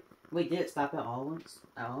 But wait, did it stop at all once?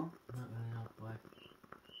 At all? Not really, no. Why?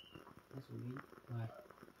 That's weird. Why?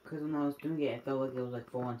 Because when I was doing it, it felt like it was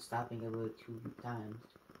like full on stopping it like 2 times.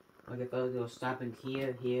 Like it felt like it was stopping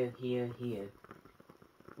here, here, here, here.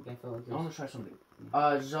 Like I felt like it I was... want to try something.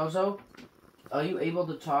 Zozo, are you able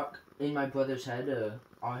to talk in my brother's head,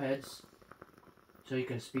 our heads? So you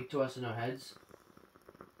can speak to us in our heads?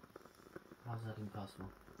 How's that impossible?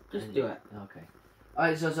 Just do it. Okay.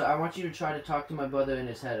 Alright, Zozo, I want you to try to talk to my brother in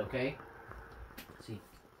his head, okay? See.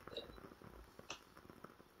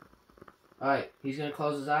 Alright, he's gonna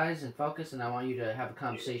close his eyes and focus, and I want you to have a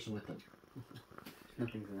conversation with him.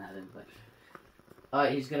 Nothing's gonna happen, but...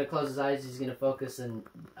 Alright, he's gonna close his eyes, he's gonna focus, and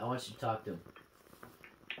I want you to talk to him.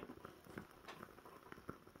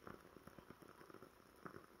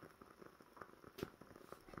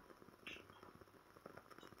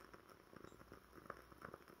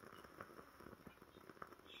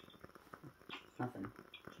 Nothing.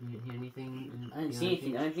 You didn't hear anything? I didn't see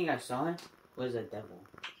anything. The only thing I saw was a devil.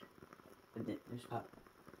 There's pop.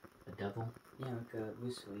 A devil? Yeah, like a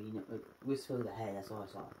whistle, you know, like whistle of the head, that's all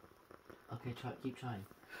I saw. Okay, keep trying.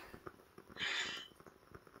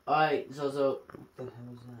 Alright, Zozo, What the hell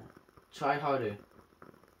was that? try harder.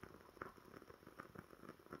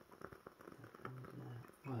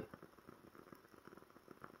 What?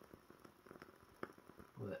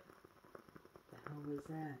 What? The hell was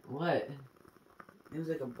that? What? It was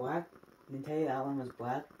like a black, the entire outline was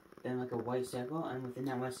black, then like a white circle, and within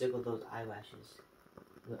that white circle, those eyelashes.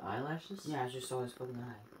 The eyelashes? Yeah, I just saw his fucking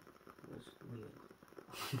eye. It was weird.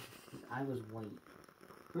 His eye was white.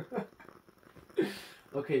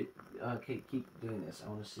 Okay, keep doing this. I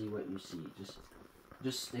want to see what you see.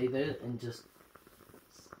 Just stay there and just...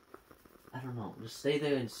 I don't know. Just stay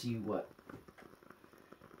there and see what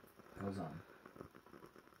goes on.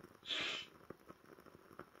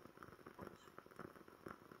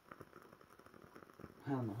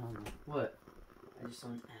 Hell no. What? I just saw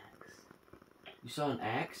an axe. You saw an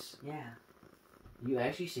axe? Yeah. You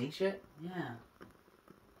actually seen shit? Yeah.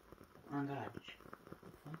 Oh god.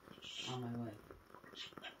 On my way.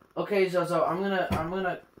 Okay, Zozo, I'm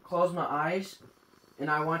gonna close my eyes, and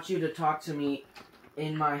I want you to talk to me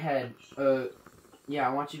in my head. Yeah,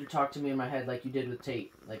 I want you to talk to me in my head like you did with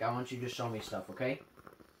Tate. Like, I want you to show me stuff, okay?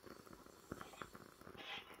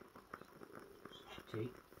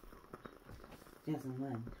 Tate? Yes, I'm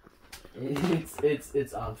red.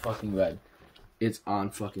 It's on fucking red. It's on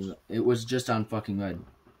fucking red. It was just on fucking red.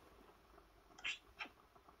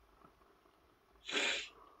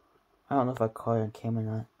 I don't know if I caught it on camera or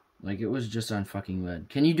not. Like, it was just on fucking red.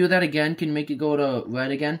 Can you do that again? Can you make it go to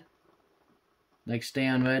red again? Like, stay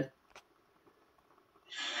on red?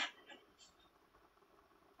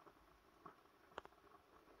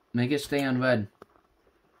 Make it stay on red.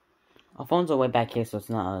 Our phones are way back here, so it's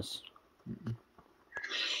not us.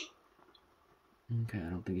 Okay, I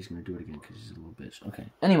don't think he's gonna do it again because he's a little bitch. Okay.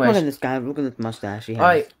 Look Anyways. at this guy. Look at this mustache he has.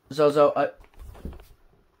 Alright, Zozo.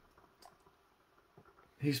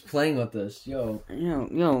 He's playing with this. Yo.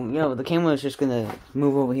 Yo. The camera is just gonna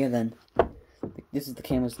move over here then. This is the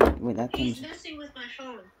camera's. Wait, that He's camera's. messing with my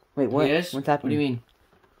phone. Wait, what? He is? What's happening? What do you mean?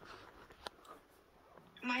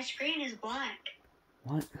 My screen is black.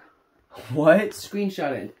 What? What?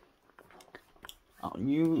 Screenshot it. Oh,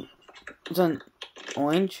 you. It's on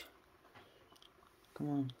orange? Come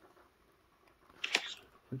on.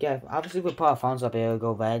 Yeah, obviously we put our phones up here, it'll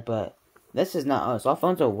go red, but this is not us. Our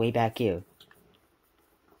phones are way back here.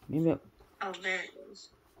 Maybe. Oh, there it is.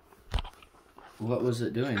 What was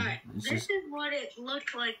it doing? Alright, It's this is what it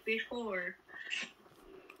looked like before.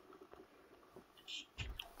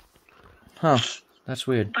 Huh. That's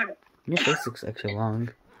weird. Your face looks extra long.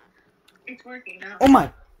 It's working now. Oh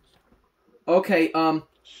my! Okay,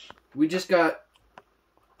 we just got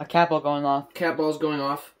A cat ball going off. cat balls going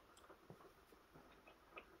off.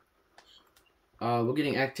 We're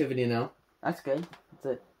getting activity now. That's good.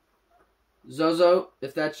 That's it. Zozo,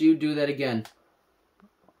 if that's you, do that again.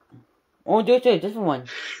 Oh, do it to a different one.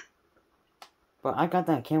 But I got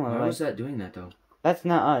that camera Why right. was that doing that, though? That's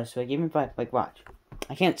not us. Like, even if I, like, watch.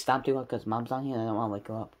 I can't stop doing it because Mom's on here and I don't want to wake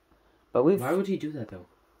her up. But we've... Why would he do that, though?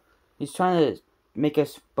 He's trying to make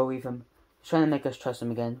us believe him. He's trying to make us trust him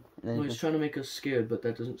again. And then Well, he's trying to make us scared, but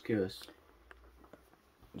that doesn't scare us.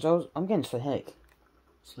 So, I'm getting slight headache.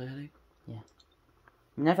 Slight headache?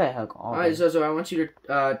 Never had headache all Alright, day. Zozo, I want you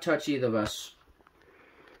to touch either of us.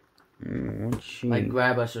 Like,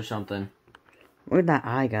 grab us or something. Where'd that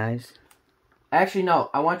eye, guys? Actually, no.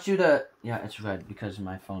 I want you to... Yeah, it's red because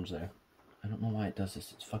my phone's there. I don't know why it does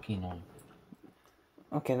this. It's fucking annoying.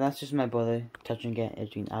 Okay, that's just my brother touching it,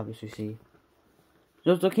 as you can obviously see.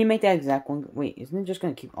 So, can you make that exact one? Wait, isn't it just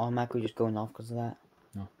going to keep automatically just going off because of that?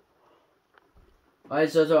 No.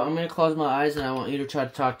 Alright, Zozo, I'm going to close my eyes and I want you to try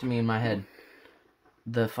to talk to me in my head.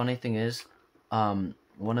 The funny thing is, one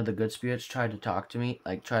of the good spirits tried to talk to me,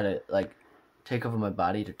 like, try to, like, take over my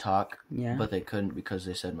body to talk. Yeah. But they couldn't because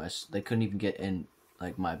they said they couldn't even get in,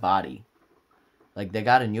 like, my body. Like, they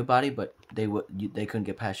got in your body, but they couldn't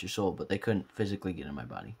get past your soul, but they couldn't physically get in my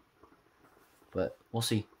body. But we'll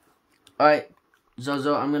see. Alright,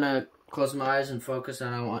 Zozo, I'm gonna close my eyes and focus,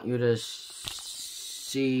 and I want you to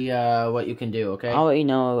see what you can do, okay? I'll let you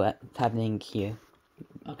know what's happening here.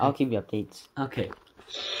 Okay. I'll keep you updates. Okay.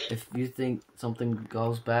 If you think something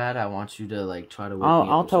goes bad, I want you to, like, try to wake me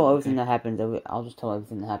I'll up tell or everything something, that happens. I'll just tell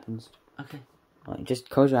everything that happens. okay? Like, just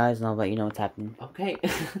close your eyes and I'll let you know what's happening. Okay.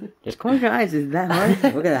 Just close your eyes. Is that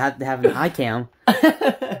hard? We're gonna have to have an eye cam.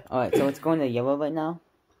 Alright, so it's going to yellow right now.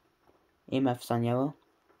 EMF's on yellow.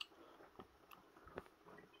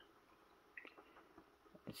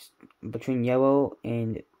 It's between yellow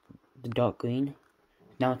and the dark green.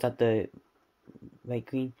 Now it's at the light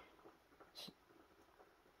green.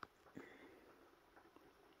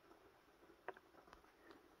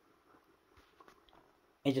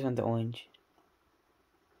 It just went to orange.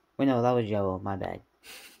 Wait, no, that was yellow. My bad.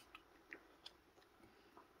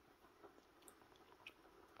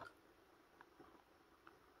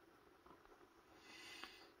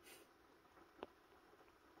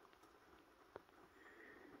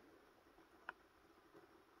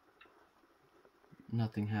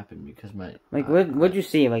 Nothing happened because my... Like, what'd you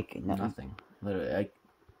see? Like, Nothing. Literally,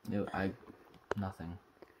 nothing.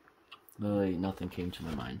 Literally, nothing came to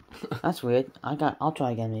my mind. That's weird. I'll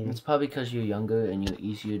try again maybe. It's probably because you're younger and you're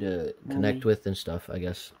easier to connect with and stuff, I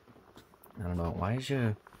guess. I don't know. Why is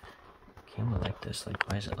your camera like this? Like,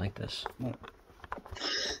 why is it like this?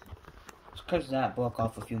 It's because that broke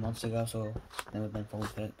off a few months ago, so it's never been fully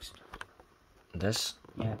fixed. This?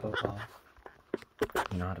 Yeah, it broke off.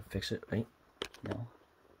 You know how to fix it, right? No.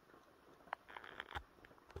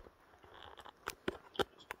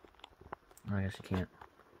 I guess you can't.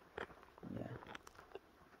 Yeah.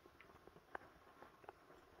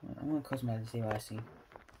 I'm gonna close my eyes to see what I see.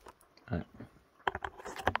 Alright.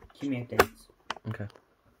 Keep me updates. Okay.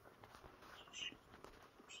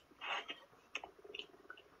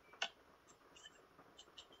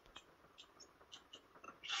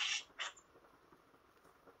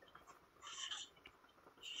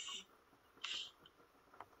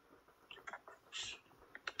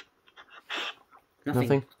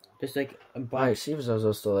 Nothing? Just like a black. Alright, see if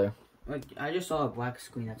Zozo's still there. Like, I just saw a black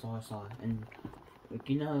screen. That's all I saw. And Like,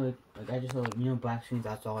 you know, like I just saw, like, you know, black screens.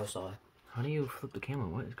 That's all I saw. How do you flip the camera?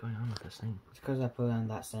 What is going on with this thing? It's because I put it on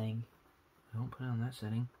that setting. Don't put it on that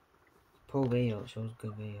setting. Pro video shows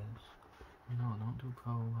good videos. No, don't do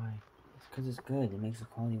pro. Why? It's because it's good. It makes the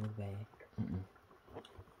quality look bad. Mm-mm.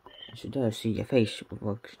 You should see your face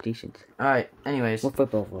looks decent. Alright, anyways. We'll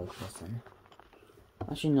flip over this then.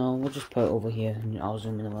 Actually, no, we'll just put it over here and I'll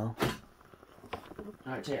zoom in a little.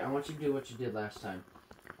 Alright, Tate, I want you to do what you did last time.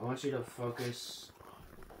 I want you to focus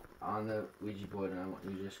on the Ouija board and I want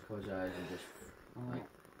you to just close your eyes and just, like,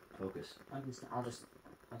 focus.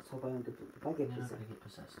 Let's hope I don't get, if I get You're not possessed. gonna get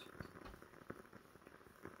possessed.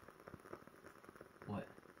 What?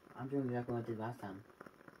 I'm doing exactly what I did last time.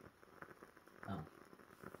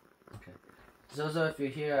 Okay. Zozo, if you're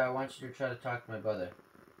here, I want you to try to talk to my brother.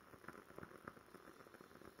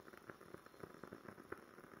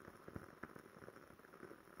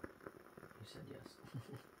 You said yes.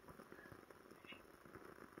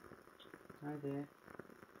 Hi there.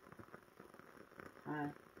 Hi.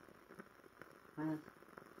 Hi.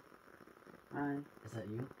 Hi. Is that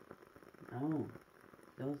you? Oh.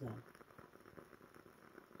 Zozo.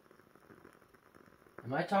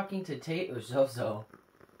 Am I talking to Tate or Zozo?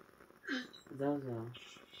 Zozo.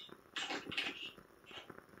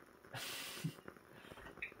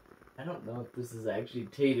 I don't know if this is actually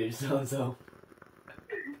Tate or Zozo.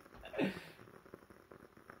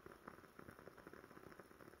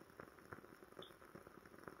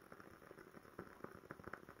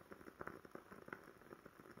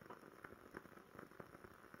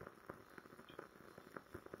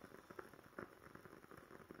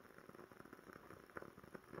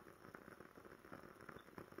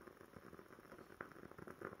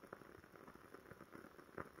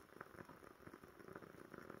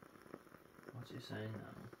 What's he saying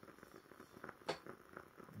now?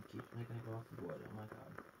 He keeps making it go off the board. Oh my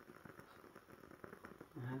god.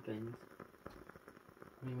 What happened?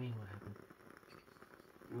 What do you mean, what happened?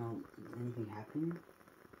 Well, did anything happen?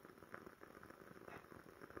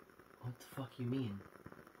 What the fuck you mean?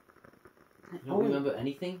 You Oh, don't remember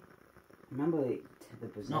anything? remember the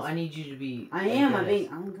possessed? No, I need you to be... I like am, I'm this. being,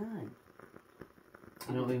 oh god.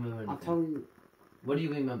 You don't remember anything. I'll tell you. What do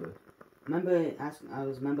you remember? I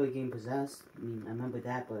remember getting possessed. I mean, I remember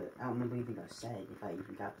that, but I don't remember anything I said, if I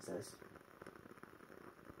even got possessed.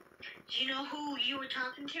 Do you know who you were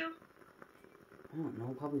talking to? I don't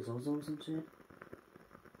know, probably Zozo or some shit.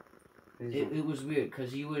 It was weird,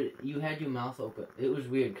 because you had your mouth open. It was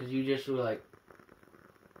weird, because you just were like...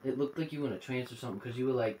 It looked like you were in a trance or something, because you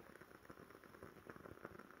were like...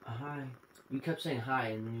 Hi. You kept saying hi,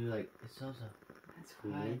 and then you were like, it's Zozo. That's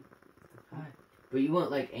Hi. weird. Hi. But you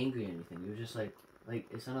weren't, like, angry or anything. You were just like,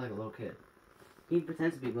 it sounded like a little kid. He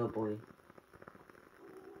pretends to be a little boy.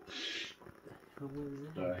 What was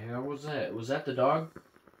that? The hell was that? Was that the dog?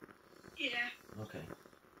 Yeah. Okay.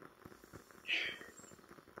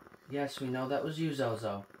 Yes, we know that was you,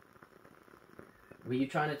 Zozo. Were you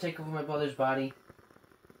trying to take over my brother's body?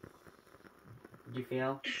 Did you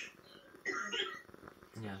fail?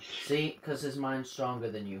 Yeah. See? Because his mind's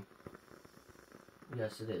stronger than you.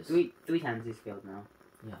 Yes, it is. Three times he's failed now.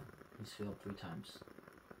 Yeah, he's failed 3 times.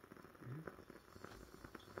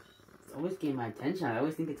 It's always getting my attention. I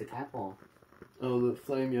always think it's a cat ball. Oh, the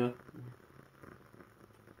flame, yeah.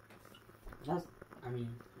 That's, I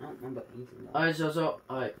mean, I don't remember anything though. Alright, Zozo.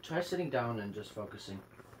 Alright, try sitting down and just focusing.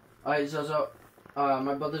 Alright, Zozo.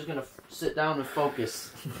 My brother's gonna sit down and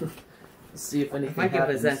focus. See if anything If I get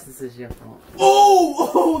happens. possessed, this is your fault.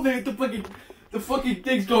 Oh! The fucking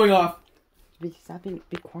thing's going off! Stop being,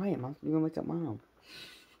 be quiet, Mom. You're gonna wake up Mom.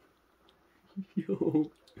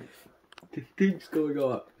 Yo, the thing's going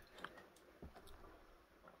off.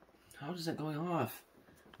 How is it going off?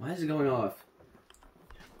 Why is it going off?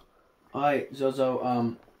 Alright,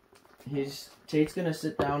 Zozo, Tate's gonna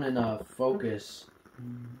sit down and, focus.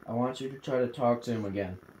 I want you to try to talk to him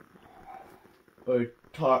again. Or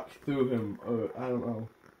talk through him, or I don't know.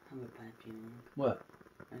 I have a bad feeling. What?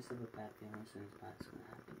 I just have a bad feeling something bad's gonna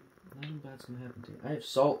happen. Nothing bad's gonna happen to you. I have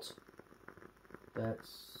salt. That's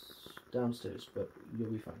downstairs, but you'll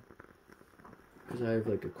be fine. Because I have,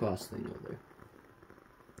 like, a cross thing over there.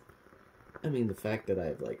 I mean, the fact that I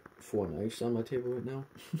have, like, 4 knives on my table right now.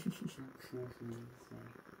 That's the smartest thing to say.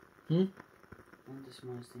 Hmm? Not the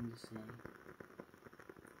smartest thing to say.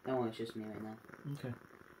 Don't worry, it's just me right now. Okay.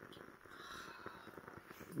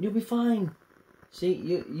 You'll be fine. See,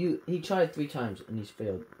 he tried 3 times and he's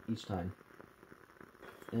failed each time.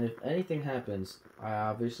 And if anything happens, I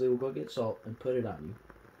obviously will go get salt and put it on you.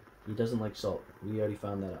 He doesn't like salt. We already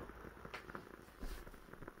found that out.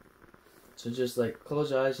 So just, like, close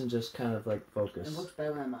your eyes and just kind of, like, focus. It looks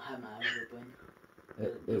better when I have my eyes open.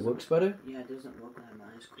 It works better? Yeah, it doesn't work when I have my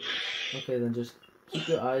eyes closed. Okay, then just keep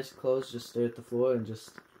your eyes closed, just stare at the floor and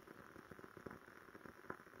just...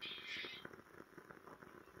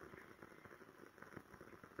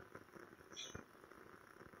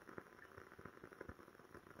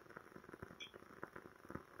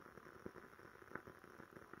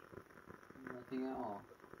 Nothing at all.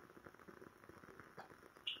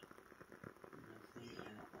 Nothing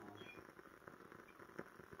at all.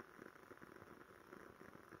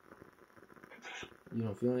 You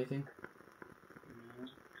don't feel anything? No.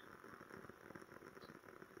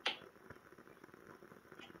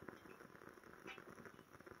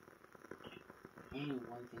 Only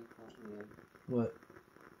one thing felt weird. What?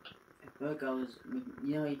 I felt like I was,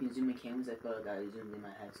 you know, you can zoom in cameras. I felt like I zoomed in my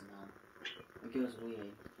head somehow. Like it was weird.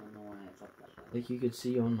 I don't know why I felt that way. Like you could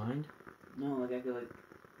see your own mind? No, like I could like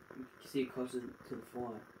see it closer to the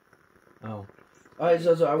floor. Oh. Alright,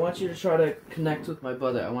 Zozo, I want you to try to connect with my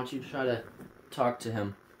brother. I want you to try to talk to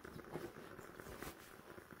him.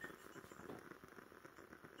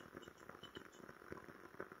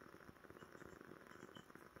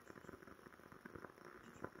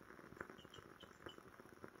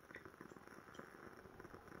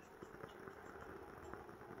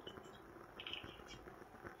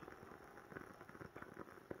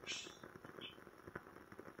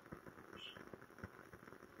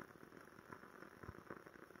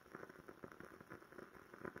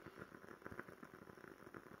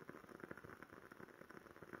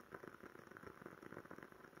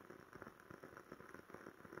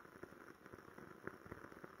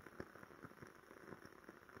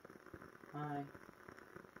 Hi.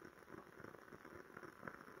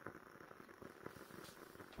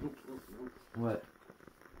 Oop, oop, oop. What?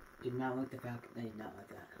 Did not like the fact that I did not like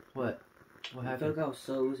that. What? What I felt happened? like I was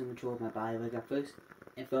so losing control of my body. Like at first,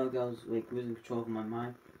 it felt like I was like losing control of my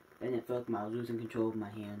mind, and it felt like I was losing control of my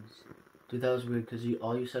hands. Dude, that was weird because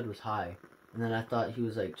all you said was hi. And then I thought he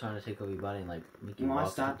was like trying to take over your body and like make you No, I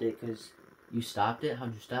walk. stopped it because You stopped it?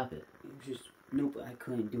 How'd you stop it? it was just nope. I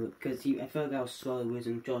couldn't do it because I felt like I was slowly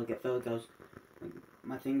losing control. Like I felt like I was like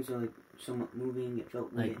my things were like somewhat moving. It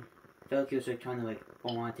felt Like- weird. I felt like he was like trying to like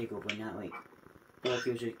want to take over, not like. I felt like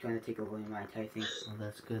he was like trying to take over my entire thing. Well,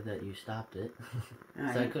 that's good that you stopped it.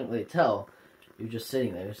 Alright. So I couldn't really tell. You were just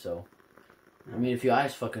sitting there, so. I mean, if your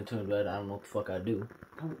eyes fucking turned red, I don't know what the fuck I'd do.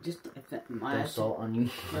 Oh, just if that, my Throw eyes. salt on you.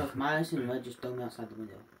 No, if my eyes turn red, just throw me outside the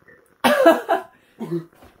window.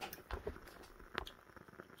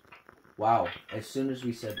 Wow. As soon as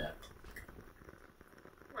we said that.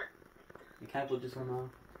 The cat will just went off.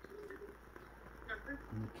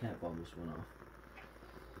 And the cat ball just went off.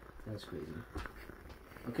 That's crazy.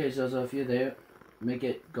 Okay, Zozo, if you're there, make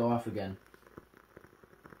it go off again.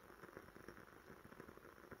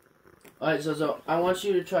 Alright, Zozo, I want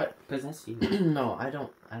you to try... Cause that's you. No, I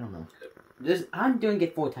don't know. This I'm doing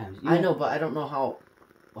it 4 times. I know, but I don't know how...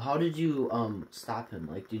 How did you, stop him?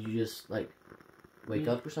 Like, did you just, like, wake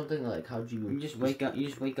up or something? Like, how'd you... You just wake up. You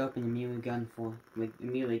just wake up and immediately get on the floor. Like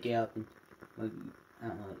immediately get up and like I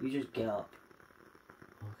don't know. You just get up.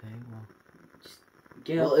 Okay, well...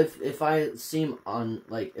 Get Well, up. if I seem on...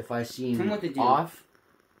 Like, if I seem Tell me what to do. off,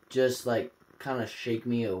 just, like, kind of shake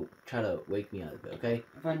me or try to wake me out of it, okay?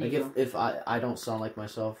 If I Like, need to if I don't sound like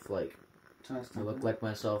myself, like... go. I look like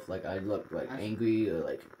myself, like I look like I- angry or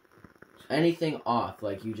like anything off,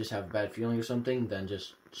 like you just have a bad feeling or something, then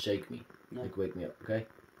just shake me, Yeah. like wake me up, okay?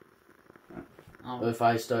 Or I'll if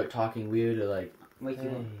I start talking weird or like, wake you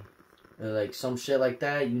up. or like some shit like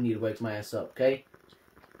that, you need to wake my ass up, okay?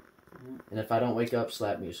 Mhm. And if I don't wake up,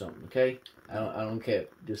 slap me or something, okay? I don't care.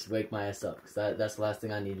 Just wake my ass up, cause that's the last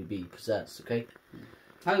thing I need to be possessed, okay?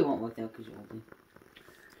 Probably won't work out because you're ugly.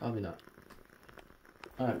 Probably not.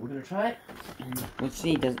 All right, we're gonna try it. And let's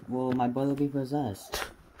see. Will my brother be possessed?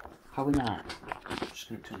 Probably not. I'm just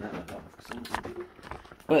gonna turn that light off.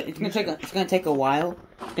 But it's gonna take a while.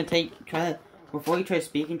 It's gonna try to before you try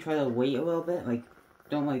speaking. Try to wait a little bit. Like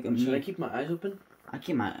don't like. Should I keep my eyes open? I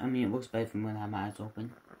keep my. I mean, it looks better from when I have my eyes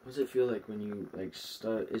open. What does it feel like when you like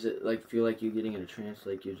start? Is it like feel like you're getting in a trance?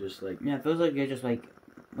 Like you're just like Yeah, it feels like you're just like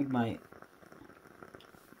my.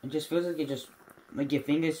 It just feels like you're just like your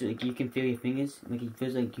fingers. Like you can feel your fingers. Like it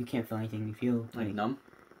feels like you can't feel anything. You feel like numb.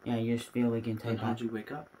 yeah. You just feel like your entire And how'd body. you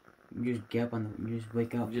wake up? You just get up on the. You just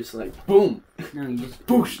wake up. Just like boom. No, you just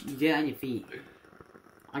Boosh. You get on your feet.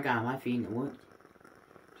 I got on my feet and it worked.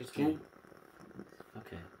 Just kidding.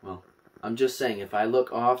 Okay. Well, I'm just saying if I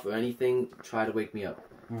look off or anything, try to wake me up.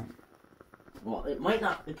 Right. Well, it might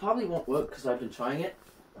not. It probably won't work because I've been trying it.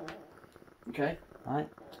 Okay. Alright.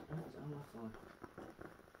 I don't know.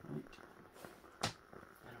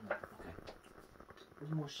 Okay.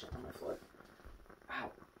 There's more shit on my floor.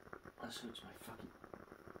 Ow. That hurts my fucking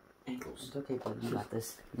ankles. It's okay, bud. You got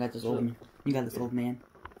this. You got this old. You got this old man.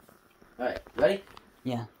 All right, ready?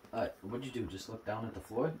 Yeah. All right. What'd you do? Just look down at the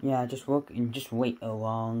floor? Yeah, just look and just wait a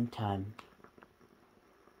long time.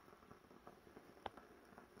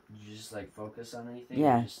 Did you just like focus on anything?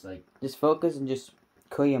 Yeah. Or just like. Just focus and just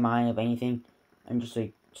clear your mind of anything, and just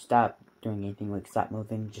like stop doing anything. Like stop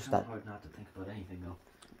moving. Just It's kind of stop. hard not to think about anything though.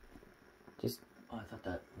 Just. Oh, I thought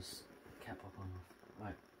that was cap up on.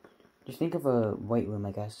 Alright. Just think of a weight room,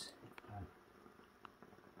 I guess.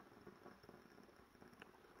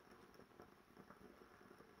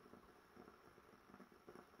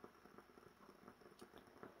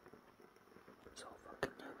 So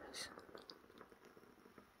fucking nervous.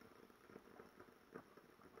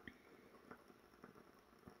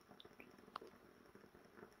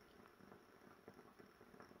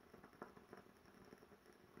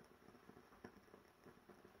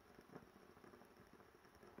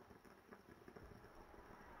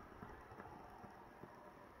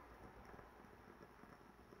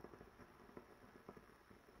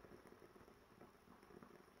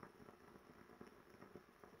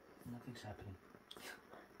 Nothing's happening.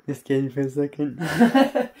 Just kidding for a second.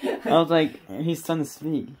 I was like, he's trying to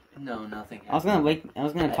speak. No, nothing happened. I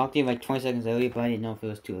was gonna talk to you like 20 seconds earlier, but I didn't know if it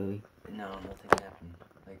was too early. No, nothing happened.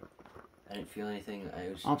 Like, I didn't feel anything. I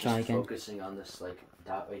was I'll try just again. focusing on this, like,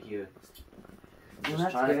 dot right here. Well, Just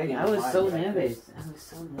that's trying to good. clear I my was mind, so but I nervous. couldn't. I was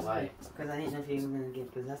so nervous. Why? Because I didn't know if you were gonna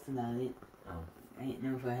get possessed or not. Oh. I didn't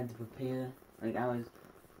know if I had to prepare. Like, I was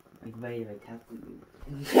like ready to like tackle you.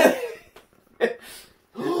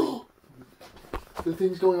 The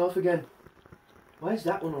thing's going off again. Why is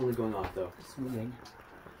that one only going off though? It's weird.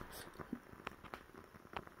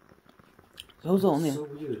 Those only. So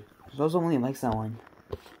weird. Those only likes that one.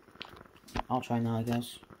 I'll try now, I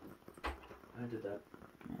guess. I did that.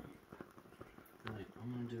 Alright,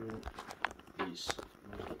 I'm gonna do these.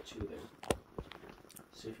 I'm gonna put 2 there.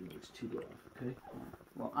 See if it makes 2 go off, okay?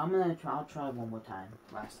 Well, I'll try one more time.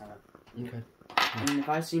 Last time. Okay. And if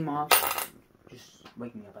I seem off, just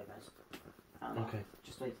wake me up, I guess. I don't know. Okay.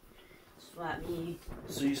 Just like slap me.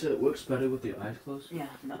 So you said it works better with your eyes closed? Yeah,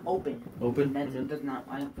 no, open. Open? That does not.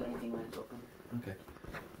 I don't feel anything when it's open. Okay.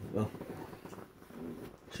 Well,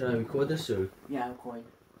 should I record this or? Yeah, I'm recording.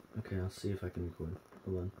 Okay, I'll see if I can record.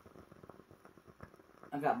 Hold on.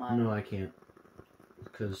 I got mine. No, I can't.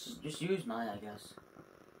 Because. Just use mine, I guess.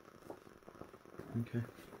 Okay.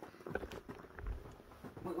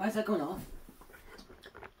 Wait, why is that going off?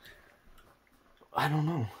 I don't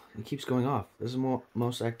know. It keeps going off. This is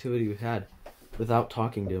most activity we've had without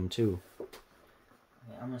talking to him too. Okay,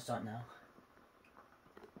 I'm gonna start now.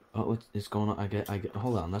 Oh, it's going on. I get.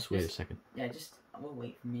 Hold on. Let's wait a second. Yeah, just we'll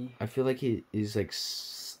wait for me. I feel like he is like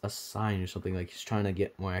a sign or something. Like he's trying to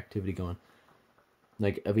get more activity going.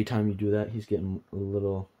 Like every time you do that, he's getting a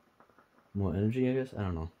little more energy. I guess. I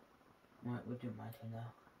don't know. Alright, we'll do my turn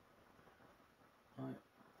now. Alright.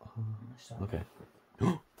 I'm gonna start Okay.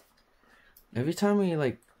 now. Every time we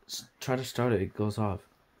like try to start it, it goes off.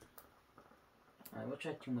 Alright, we'll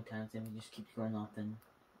try 2 more times, and if it just keeps going off, then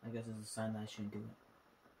I guess it's a sign that I shouldn't do it.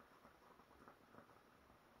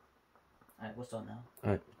 Alright, we'll start now.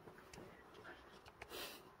 Alright.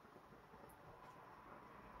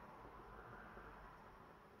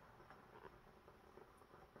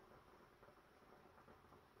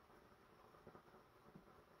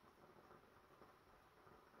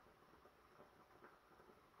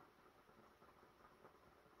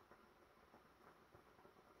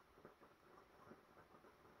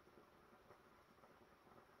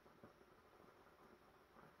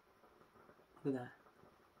 Look at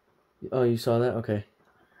that. Oh, you saw that? Okay.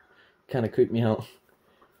 Kind of creeped me out.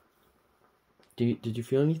 Did you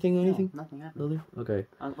feel anything? Anything? No, nothing happened. Lily? Okay.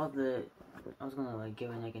 I was gonna like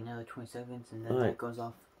give it like another 20 seconds, and then Alright. that goes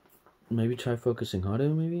off. Maybe try focusing harder.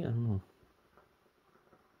 Maybe I don't know.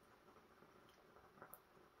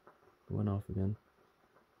 It went off again.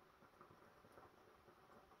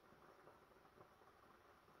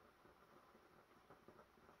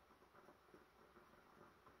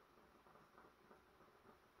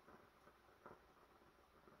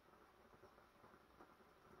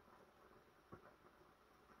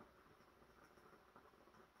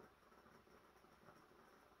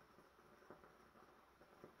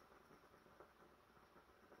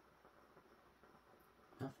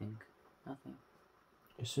 Nothing.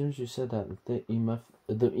 As soon as you said that, the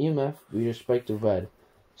EMF reader spiked to red.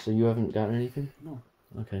 So you haven't gotten anything? No.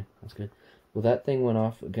 Okay, that's good. Well, that thing went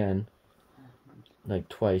off again, like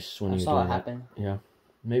twice when I you were saw it doing that. happen. Yeah,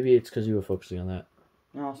 maybe it's because you were focusing on that.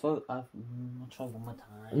 No, so I'll try one more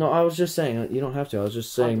time. No, I was just saying you don't have to. I was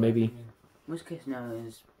just saying maybe. Worst case scenario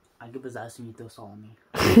is I get possessed and you throw salt on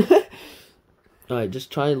me. Alright,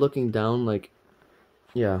 just try looking down, like,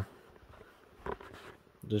 yeah.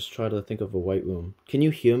 Just try to think of a white room. Can you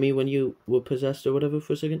hear me when you were possessed or whatever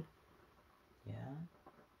for a second? Yeah.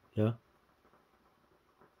 Yeah?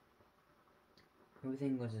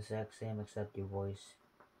 Everything was the exact same except your voice.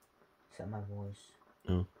 Except my voice.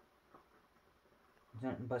 Oh.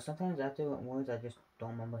 But sometimes after words I just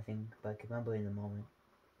don't remember things, but I can remember in the moment.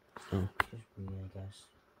 Oh. It's just weird, I guess.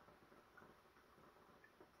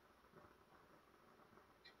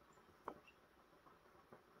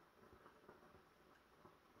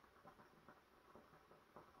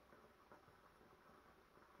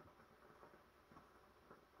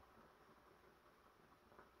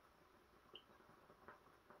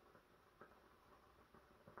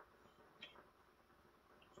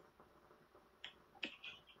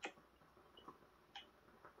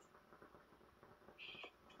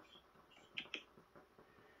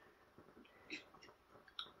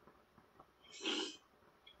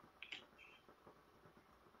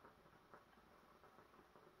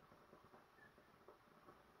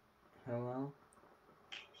 Hello?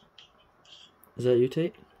 Is that you,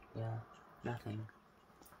 Tate? Yeah. Nothing.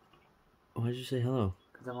 Why'd you say hello?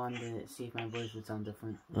 Because I wanted to see if my voice would sound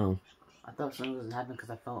different. Oh. I thought something wasn't happening because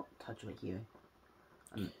I felt touch right here.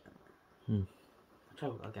 Hmm. I'll try,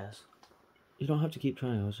 I guess. You don't have to keep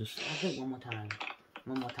trying, I was just... I'll do it one more time.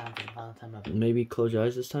 One more time for the final time ever. Maybe close your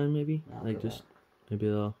eyes this time, maybe? Yeah, I'll Like, do just... Maybe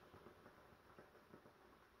they'll...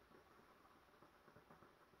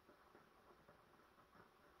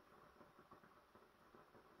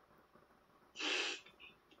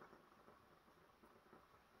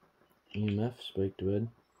 EMF spike to bed.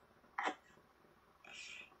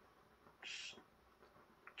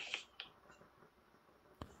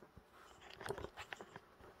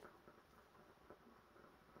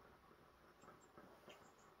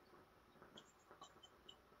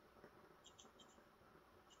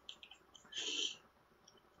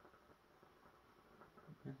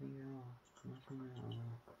 Nothing at all. Nothing at all.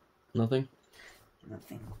 Nothing?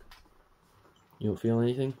 Nothing. You don't feel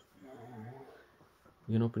anything? No.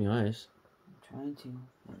 You can open your eyes. I'm trying to. There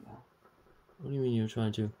we go. What do you mean you were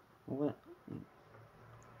trying to? What? I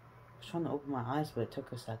was trying to open my eyes, but it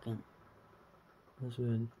took a second. That's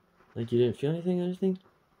weird. Like, you didn't feel anything or anything?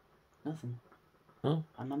 Nothing. Oh?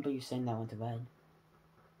 I remember you saying that I went to bed.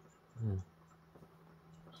 Hmm.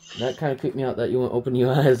 That kind of creeped me out that you won't open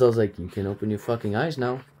your eyes. I was like, you can open your fucking eyes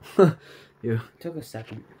now. Yeah. It took a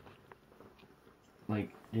second. Like,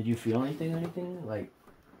 did you feel anything or anything? Like,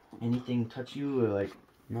 anything touch you or, like,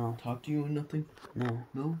 No. talk to you or nothing? No.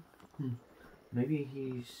 No? Maybe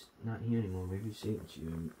he's not here anymore. Maybe Satan's here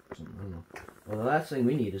or something. I don't know. Well, the last thing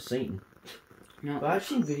we need is Satan. No. But I've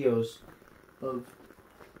seen videos of...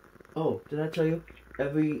 Oh, did I tell you?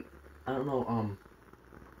 Every... I don't know,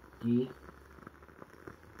 D...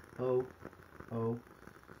 O... O...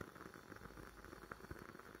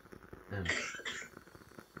 M.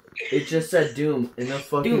 It just said Doom, and the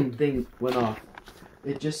fucking thing went off.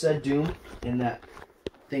 It just said Doom, and that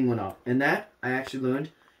thing went off. And that, I actually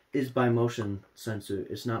learned, is by motion sensor.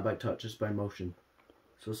 It's not by touch, it's by motion.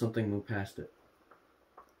 So something moved past it.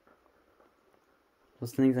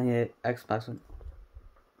 Those things on your Xbox.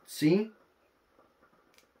 See?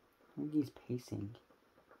 I think he's pacing.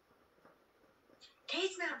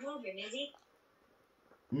 Tate's not moving, is he?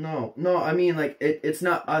 No, I mean, like, it's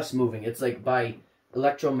not us moving. It's, like, by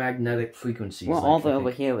electromagnetic frequencies. Well, like, all the way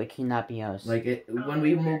over here, it cannot be us. Like, when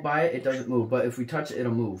we move by it, it doesn't move. But if we touch it,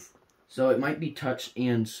 it'll move. So it might be touch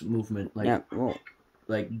and movement. Like, yeah, well,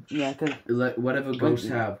 like, yeah, cause whatever ghosts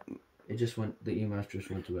have, it just went, the EMF just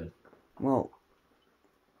went to bed. well,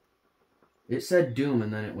 It said Doom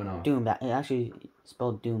and then it went off. doomed. It actually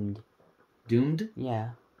spelled doomed. Doomed?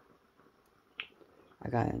 Yeah. I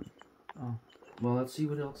got it. Oh. Well, let's see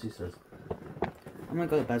what else he says. I'm gonna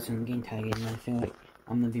go to bed soon. I'm getting tired, and I feel like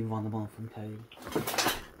I'm gonna be vulnerable if I'm tired.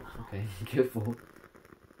 Okay, careful.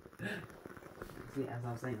 See, as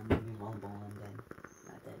I was saying, I'm gonna be vulnerable when I'm dead.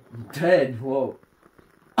 Not dead. Dead? Whoa.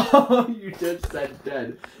 Oh, you just said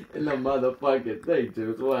dead. And the motherfucking thing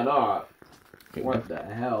just went off. What the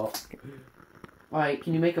hell? Alright,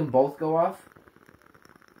 can you make them both go off?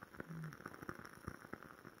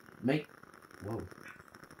 Make... Whoa.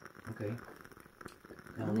 Okay.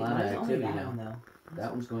 Got a lot of activity now.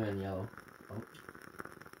 That one's going on yellow. Oh.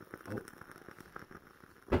 Oh.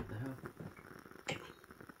 What the hell?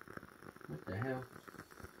 What the hell?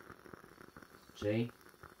 J.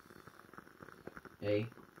 A.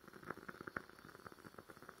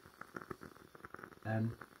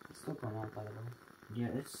 M. It's still going on, by the way. Yeah,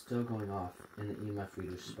 it's still going off, and the EMF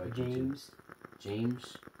reader's spiking too. James.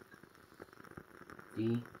 James.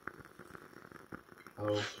 D.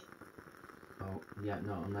 O. Oh, yeah,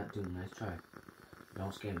 no, I'm not doing. Nice try.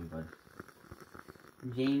 Don't scare me, bud.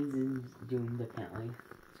 James is doing the penalty.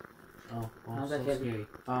 Oh, How's so that scary.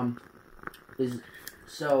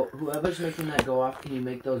 So whoever's making that go off, can you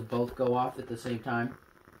make those both go off at the same time?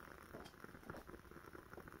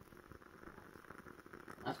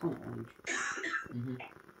 That's going orange. Mm-hmm.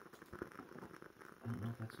 I don't know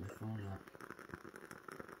if that's my phone or not.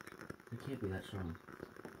 It can't be that strong.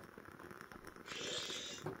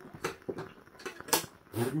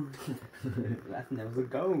 That was a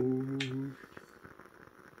go.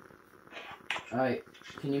 Alright,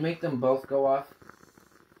 can you make them both go off?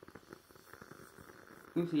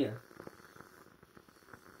 Who's here?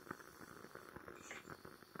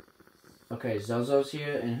 Okay, Zozo's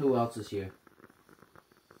here, and who else is here?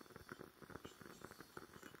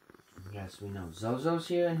 Yes, we know. Zozo's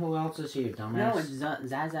here, and who else is here, dumbass? No, it's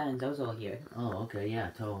Zaza and Zozo here. Oh, okay, yeah,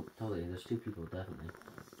 totally. There's two people, definitely.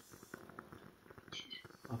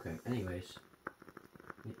 Okay, anyways.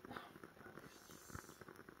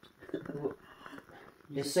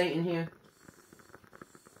 Is Satan here?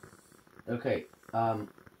 Okay,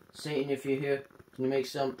 Satan, if you're here, can you make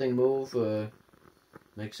something move, or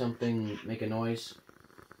make a noise?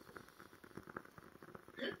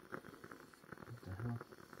 What the hell?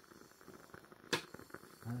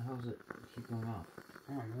 Why the hell does it keep going off?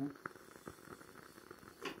 I don't know.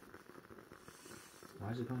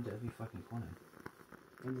 Why is it going to every fucking corner?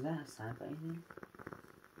 Does that have sign for anything?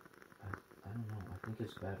 I don't know. I think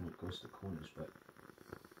it's bad when it goes to corners, but...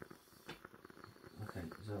 Okay,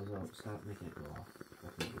 Zozo, stop making it go off.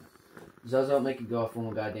 Fucking do it. Zozo, make it go off one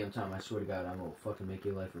more goddamn time. I swear to God, I'm gonna fucking make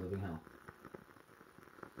your life a living hell.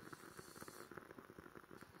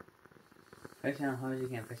 Push down hard as you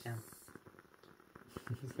can, push down.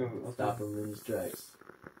 Stop him in his tracks.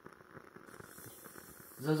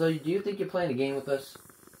 Zozo, do you think you're playing a game with us?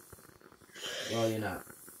 Well, you're not.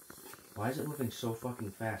 Why is it moving so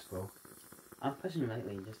fucking fast, bro? I'm pushing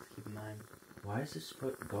lightly just to keep in mind. Why is this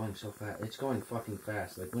foot going so fast? It's going fucking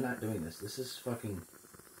fast. Like, we're not doing this. This is fucking...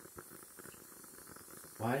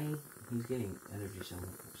 Why? He's getting energy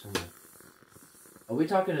somewhere. Are we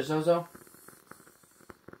talking to Zozo?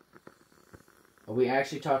 Are we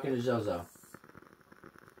actually talking to Zozo?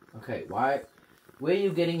 Okay, why? Where are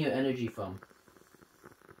you getting your energy from?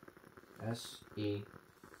 S-E-T-H.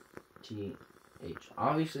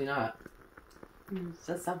 Obviously not.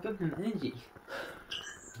 So stop giving him energy.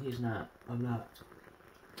 He's not. I'm not.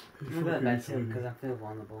 I'm going back to because I feel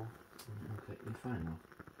vulnerable. Okay, you're fine now.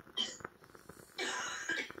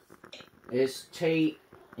 Is Tate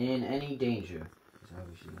in any danger? He's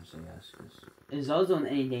obviously gonna say yes. Is Zozo in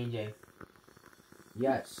any danger?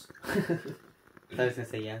 Yes. I was gonna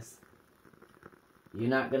say yes. You're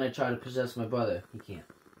not gonna try to possess my brother. He can't.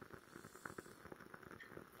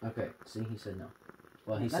 Okay, see, he said no.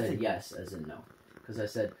 Well, he said yes, as in no. Because I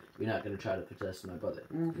said, you're not gonna try to possess my brother.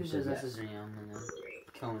 If You he said possesses yes. me, I'm gonna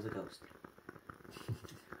kill him as a ghost.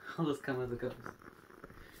 I'll just come as a ghost.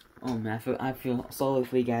 Oh man, I feel sorry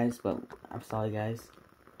for you guys, but I'm sorry guys.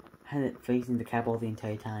 I had it facing the cap all the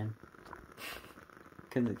entire time.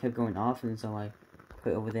 Because it kept going off, and so I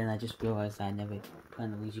put it over there and I just realized I never put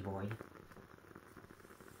on the Ouija board.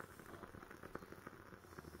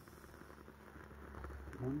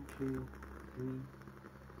 One, two, three.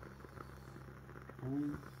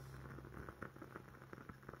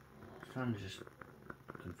 Trying to just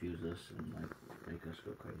confuse us and like make us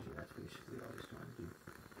go crazy. That's basically all he's trying to do.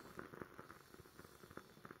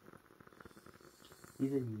 He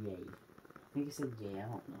said yay. I think he said yay, I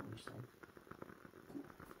don't know what he said.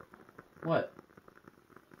 What?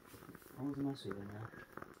 I was in my sleeve right now.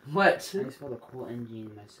 What? I just felt a cold energy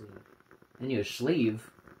in my sleeve. In your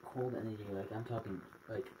sleeve? Cold energy, like I'm talking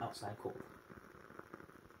like outside cold.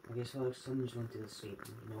 I guess like someone just went to the sleep.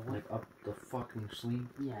 You know what? Like up the fucking sleeve?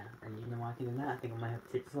 Yeah, and you know what I think of that? I think I might have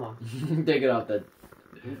to take this off. Take it off then.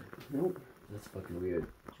 Nope. That's fucking weird.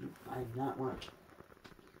 I do not want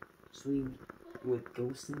sleep with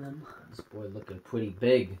ghosts in them. This boy looking pretty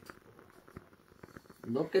big.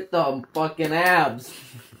 Look at them fucking abs.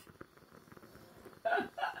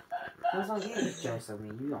 That's not you just jealous of me.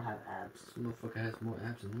 You don't have abs. This motherfucker has more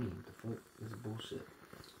abs than me. What the fuck? This is bullshit.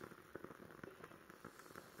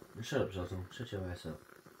 Shut up, Zozo. Shut your ass up.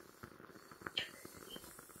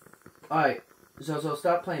 Alright, Zozo,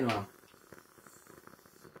 stop playing around.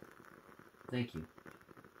 Thank you.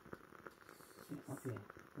 Okay.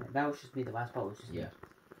 That was just me. The last part was just me. Yeah.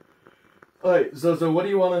 Alright, Zozo, what do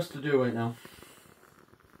you want us to do right now?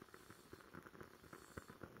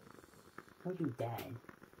 told you Dad.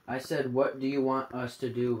 I said, what do you want us to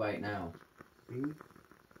do right now? Really?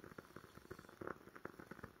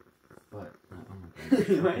 But, oh my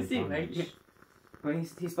god. Why is he right here? Well,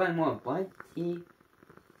 he's spelling more. What? T.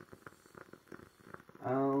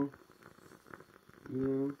 O.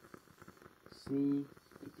 U. C.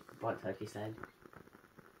 Butt touch, he said.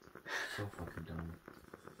 So fucking dumb.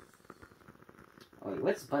 Oh, wait,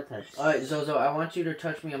 what's butt touch? Alright, Zozo, I want you to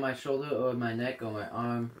touch me on my shoulder or my neck or my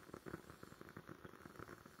arm.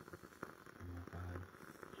 Oh my god.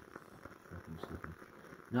 Fucking stupid.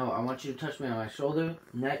 No, I want you to touch me on my shoulder,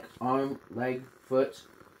 neck, arm, leg, foot.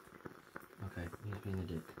 Okay, he's being a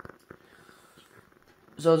dick.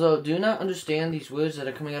 Zozo, do you not understand these words that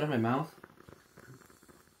are coming out of my mouth?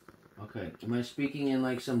 Okay, am I speaking in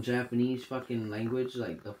like some Japanese fucking language?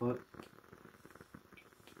 Like, the fuck?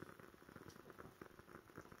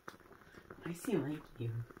 I see like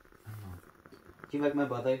you. I don't know. Do you like my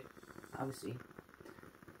brother? Obviously.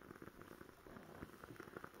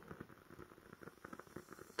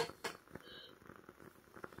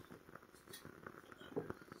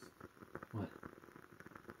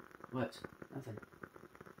 What? Nothing.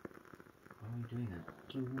 Why are you doing that?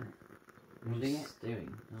 Doing what? You're Moving just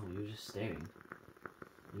staring. No, you're just staring.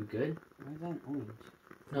 You good? Why is that orange?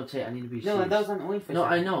 No, Tay, I need to be No, serious. that was on orange for a No,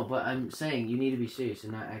 I second. know, but I'm saying you need to be serious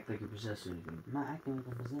and not act like you're possessed or anything. I'm not acting like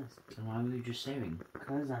I'm possessed. And why were you just staring?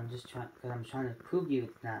 Because I'm trying to prove you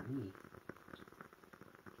it's not me.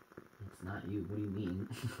 It's not you. What do you mean?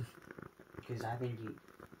 Because I think you...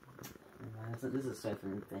 This is a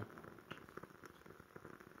different thing.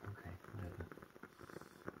 Okay, whatever.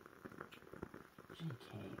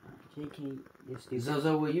 JK, you're stupid.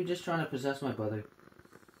 Zozo, were you just trying to possess my brother?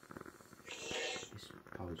 He's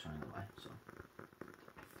probably trying to lie, so.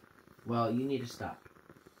 Well, you need to stop.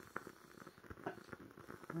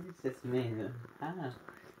 What is this man?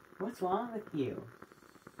 What's wrong with you?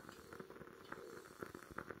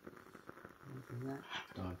 What is that?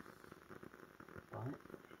 Dog. What?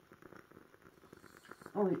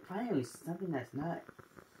 Oh, wait, finally, something that's not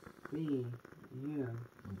B, U,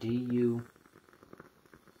 D-U,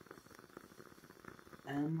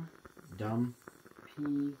 M, dumb, P,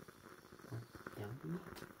 Dumpy?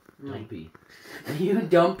 dumpy. Are you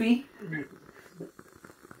dumpy? You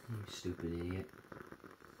stupid idiot.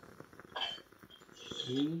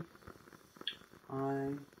 G, I...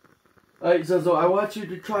 Alright, Zozo, I want you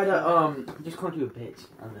to try to, I just called you a bitch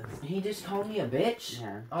on this. He just called me a bitch?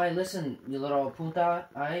 Yeah. Alright, listen, you little puta.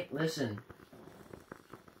 Alright, listen.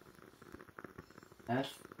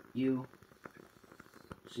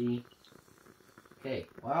 F-U-C-K.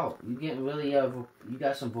 Wow, you getting really, you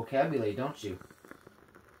got some vocabulary, don't you?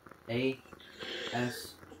 A-S-S.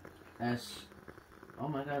 Oh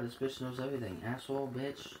my god, this bitch knows everything. Asshole,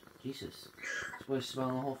 bitch. Jesus. This boy's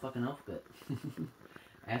spelling the whole fucking alphabet.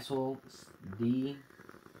 Asshole, D,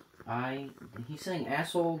 I. He's saying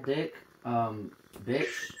asshole, dick,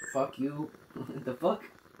 bitch, fuck you. The fuck?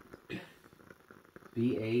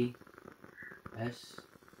 B-A-S.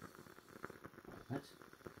 What?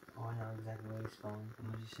 Oh, I know exactly what he's spelling.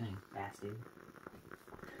 What is he saying? Bastard.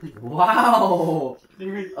 Wow!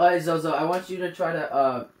 Alright, Zozo, I want you to try to,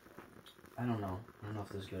 I don't know. I don't know if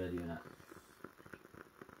this is a good idea or not.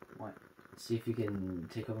 What? See if you can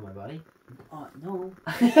take over my body? Oh, no.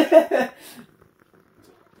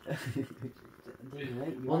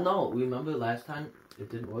 Well, no. Remember last time it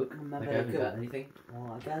didn't work? Remember Like I haven't got anything?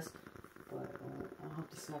 Well, I guess. But I'll have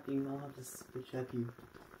to slap you. I'll have to trap you.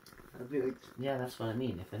 I'll be like... Yeah, that's what I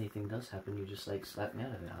mean. If anything does happen, you just like slap me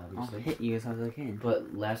out of it, I'll obviously. hit you as hard as I can.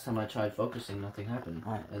 But last time I tried focusing, nothing happened.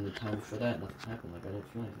 Alright. And the time before that, nothing happened. Like I didn't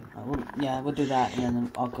feel anything. Yeah, we'll do that, and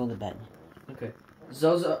then I'll go to bed. Okay.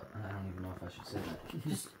 Zozo. I don't even know if I should say that.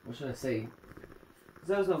 What should I say?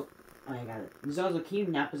 Zozo. Oh, I got it. Zozo, can you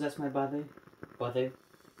not possess my brother? Brother?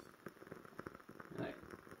 Alright.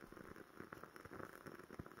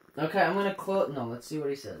 Okay, I'm gonna close. No, let's see what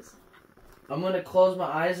he says. I'm gonna close my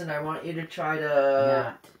eyes and I want you to try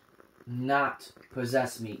to not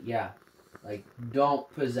possess me. Yeah, like don't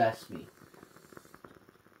possess me.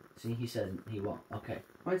 See, he said he won't. Okay.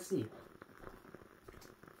 Let's see.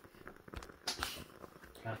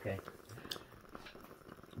 Okay.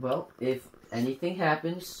 Well, if anything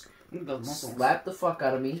happens, slap the fuck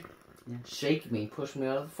out of me, Yeah. shake me, push me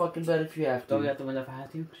out of the fucking bed if you have to. Don't get the window if I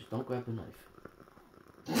have to. Just don't grab the knife.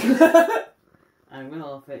 I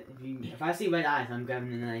will if I see red eyes, I'm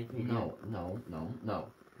grabbing the knife. No.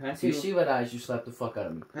 If I If see, you see red eyes, you slap the fuck out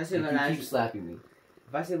of me. if I see If red you eyes, keep slapping me.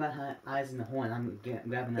 if I see red eyes in the horn, I'm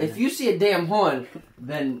grabbing that If knife. you see a damn horn,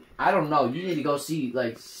 then I don't know. You need to go see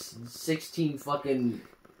like 16 fucking.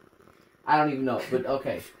 I don't even know, but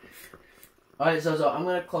okay. Alright, so I'm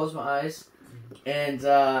gonna close my eyes and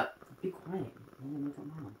Be quiet. Move your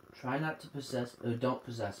mom. try not to possess. Don't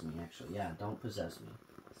possess me. Actually, yeah, don't possess me.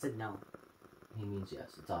 I said no. He means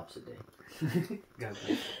yes. It's opposite day. Go.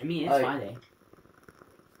 I mean, it's Alright. Friday.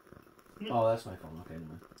 Oh, that's my phone. Okay, never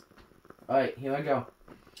mind. Alright, here I go.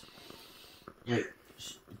 Wait,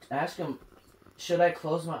 ask him. Should I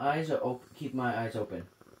close my eyes or keep my eyes open?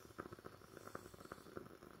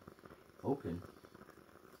 Open.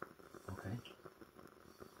 Okay.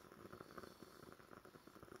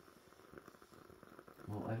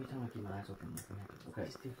 Well, every time I keep my eyes open, nothing happens.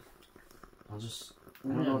 Okay. I'll just.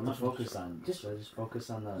 I don't know what to focus on. Just- Should I just focus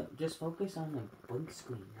on the. Just focus on the blank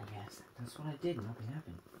screen, I guess. That's what I did. Nothing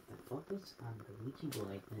happened. Focus on the Ouija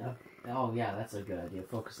board. Yeah. Oh yeah, that's a good idea.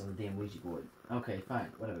 Focus on the damn Ouija board. Okay, fine,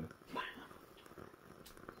 whatever.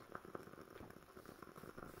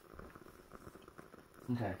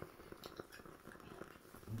 Okay.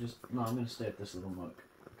 I'm gonna stare at this little mug.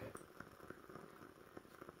 Okay.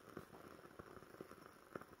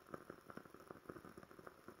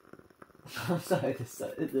 I'm sorry, this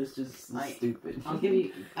is just stupid. I'll give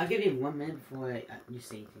you 1 minute before you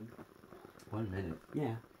say anything. 1 minute.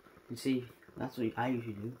 Yeah. You see, that's what I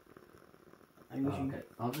usually do. Okay,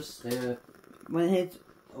 I'll just stare. When it hits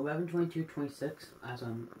 11:22:26, that's what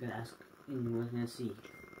I'm gonna ask, and we're gonna see.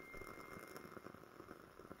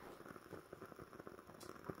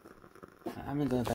 I'm gonna go back.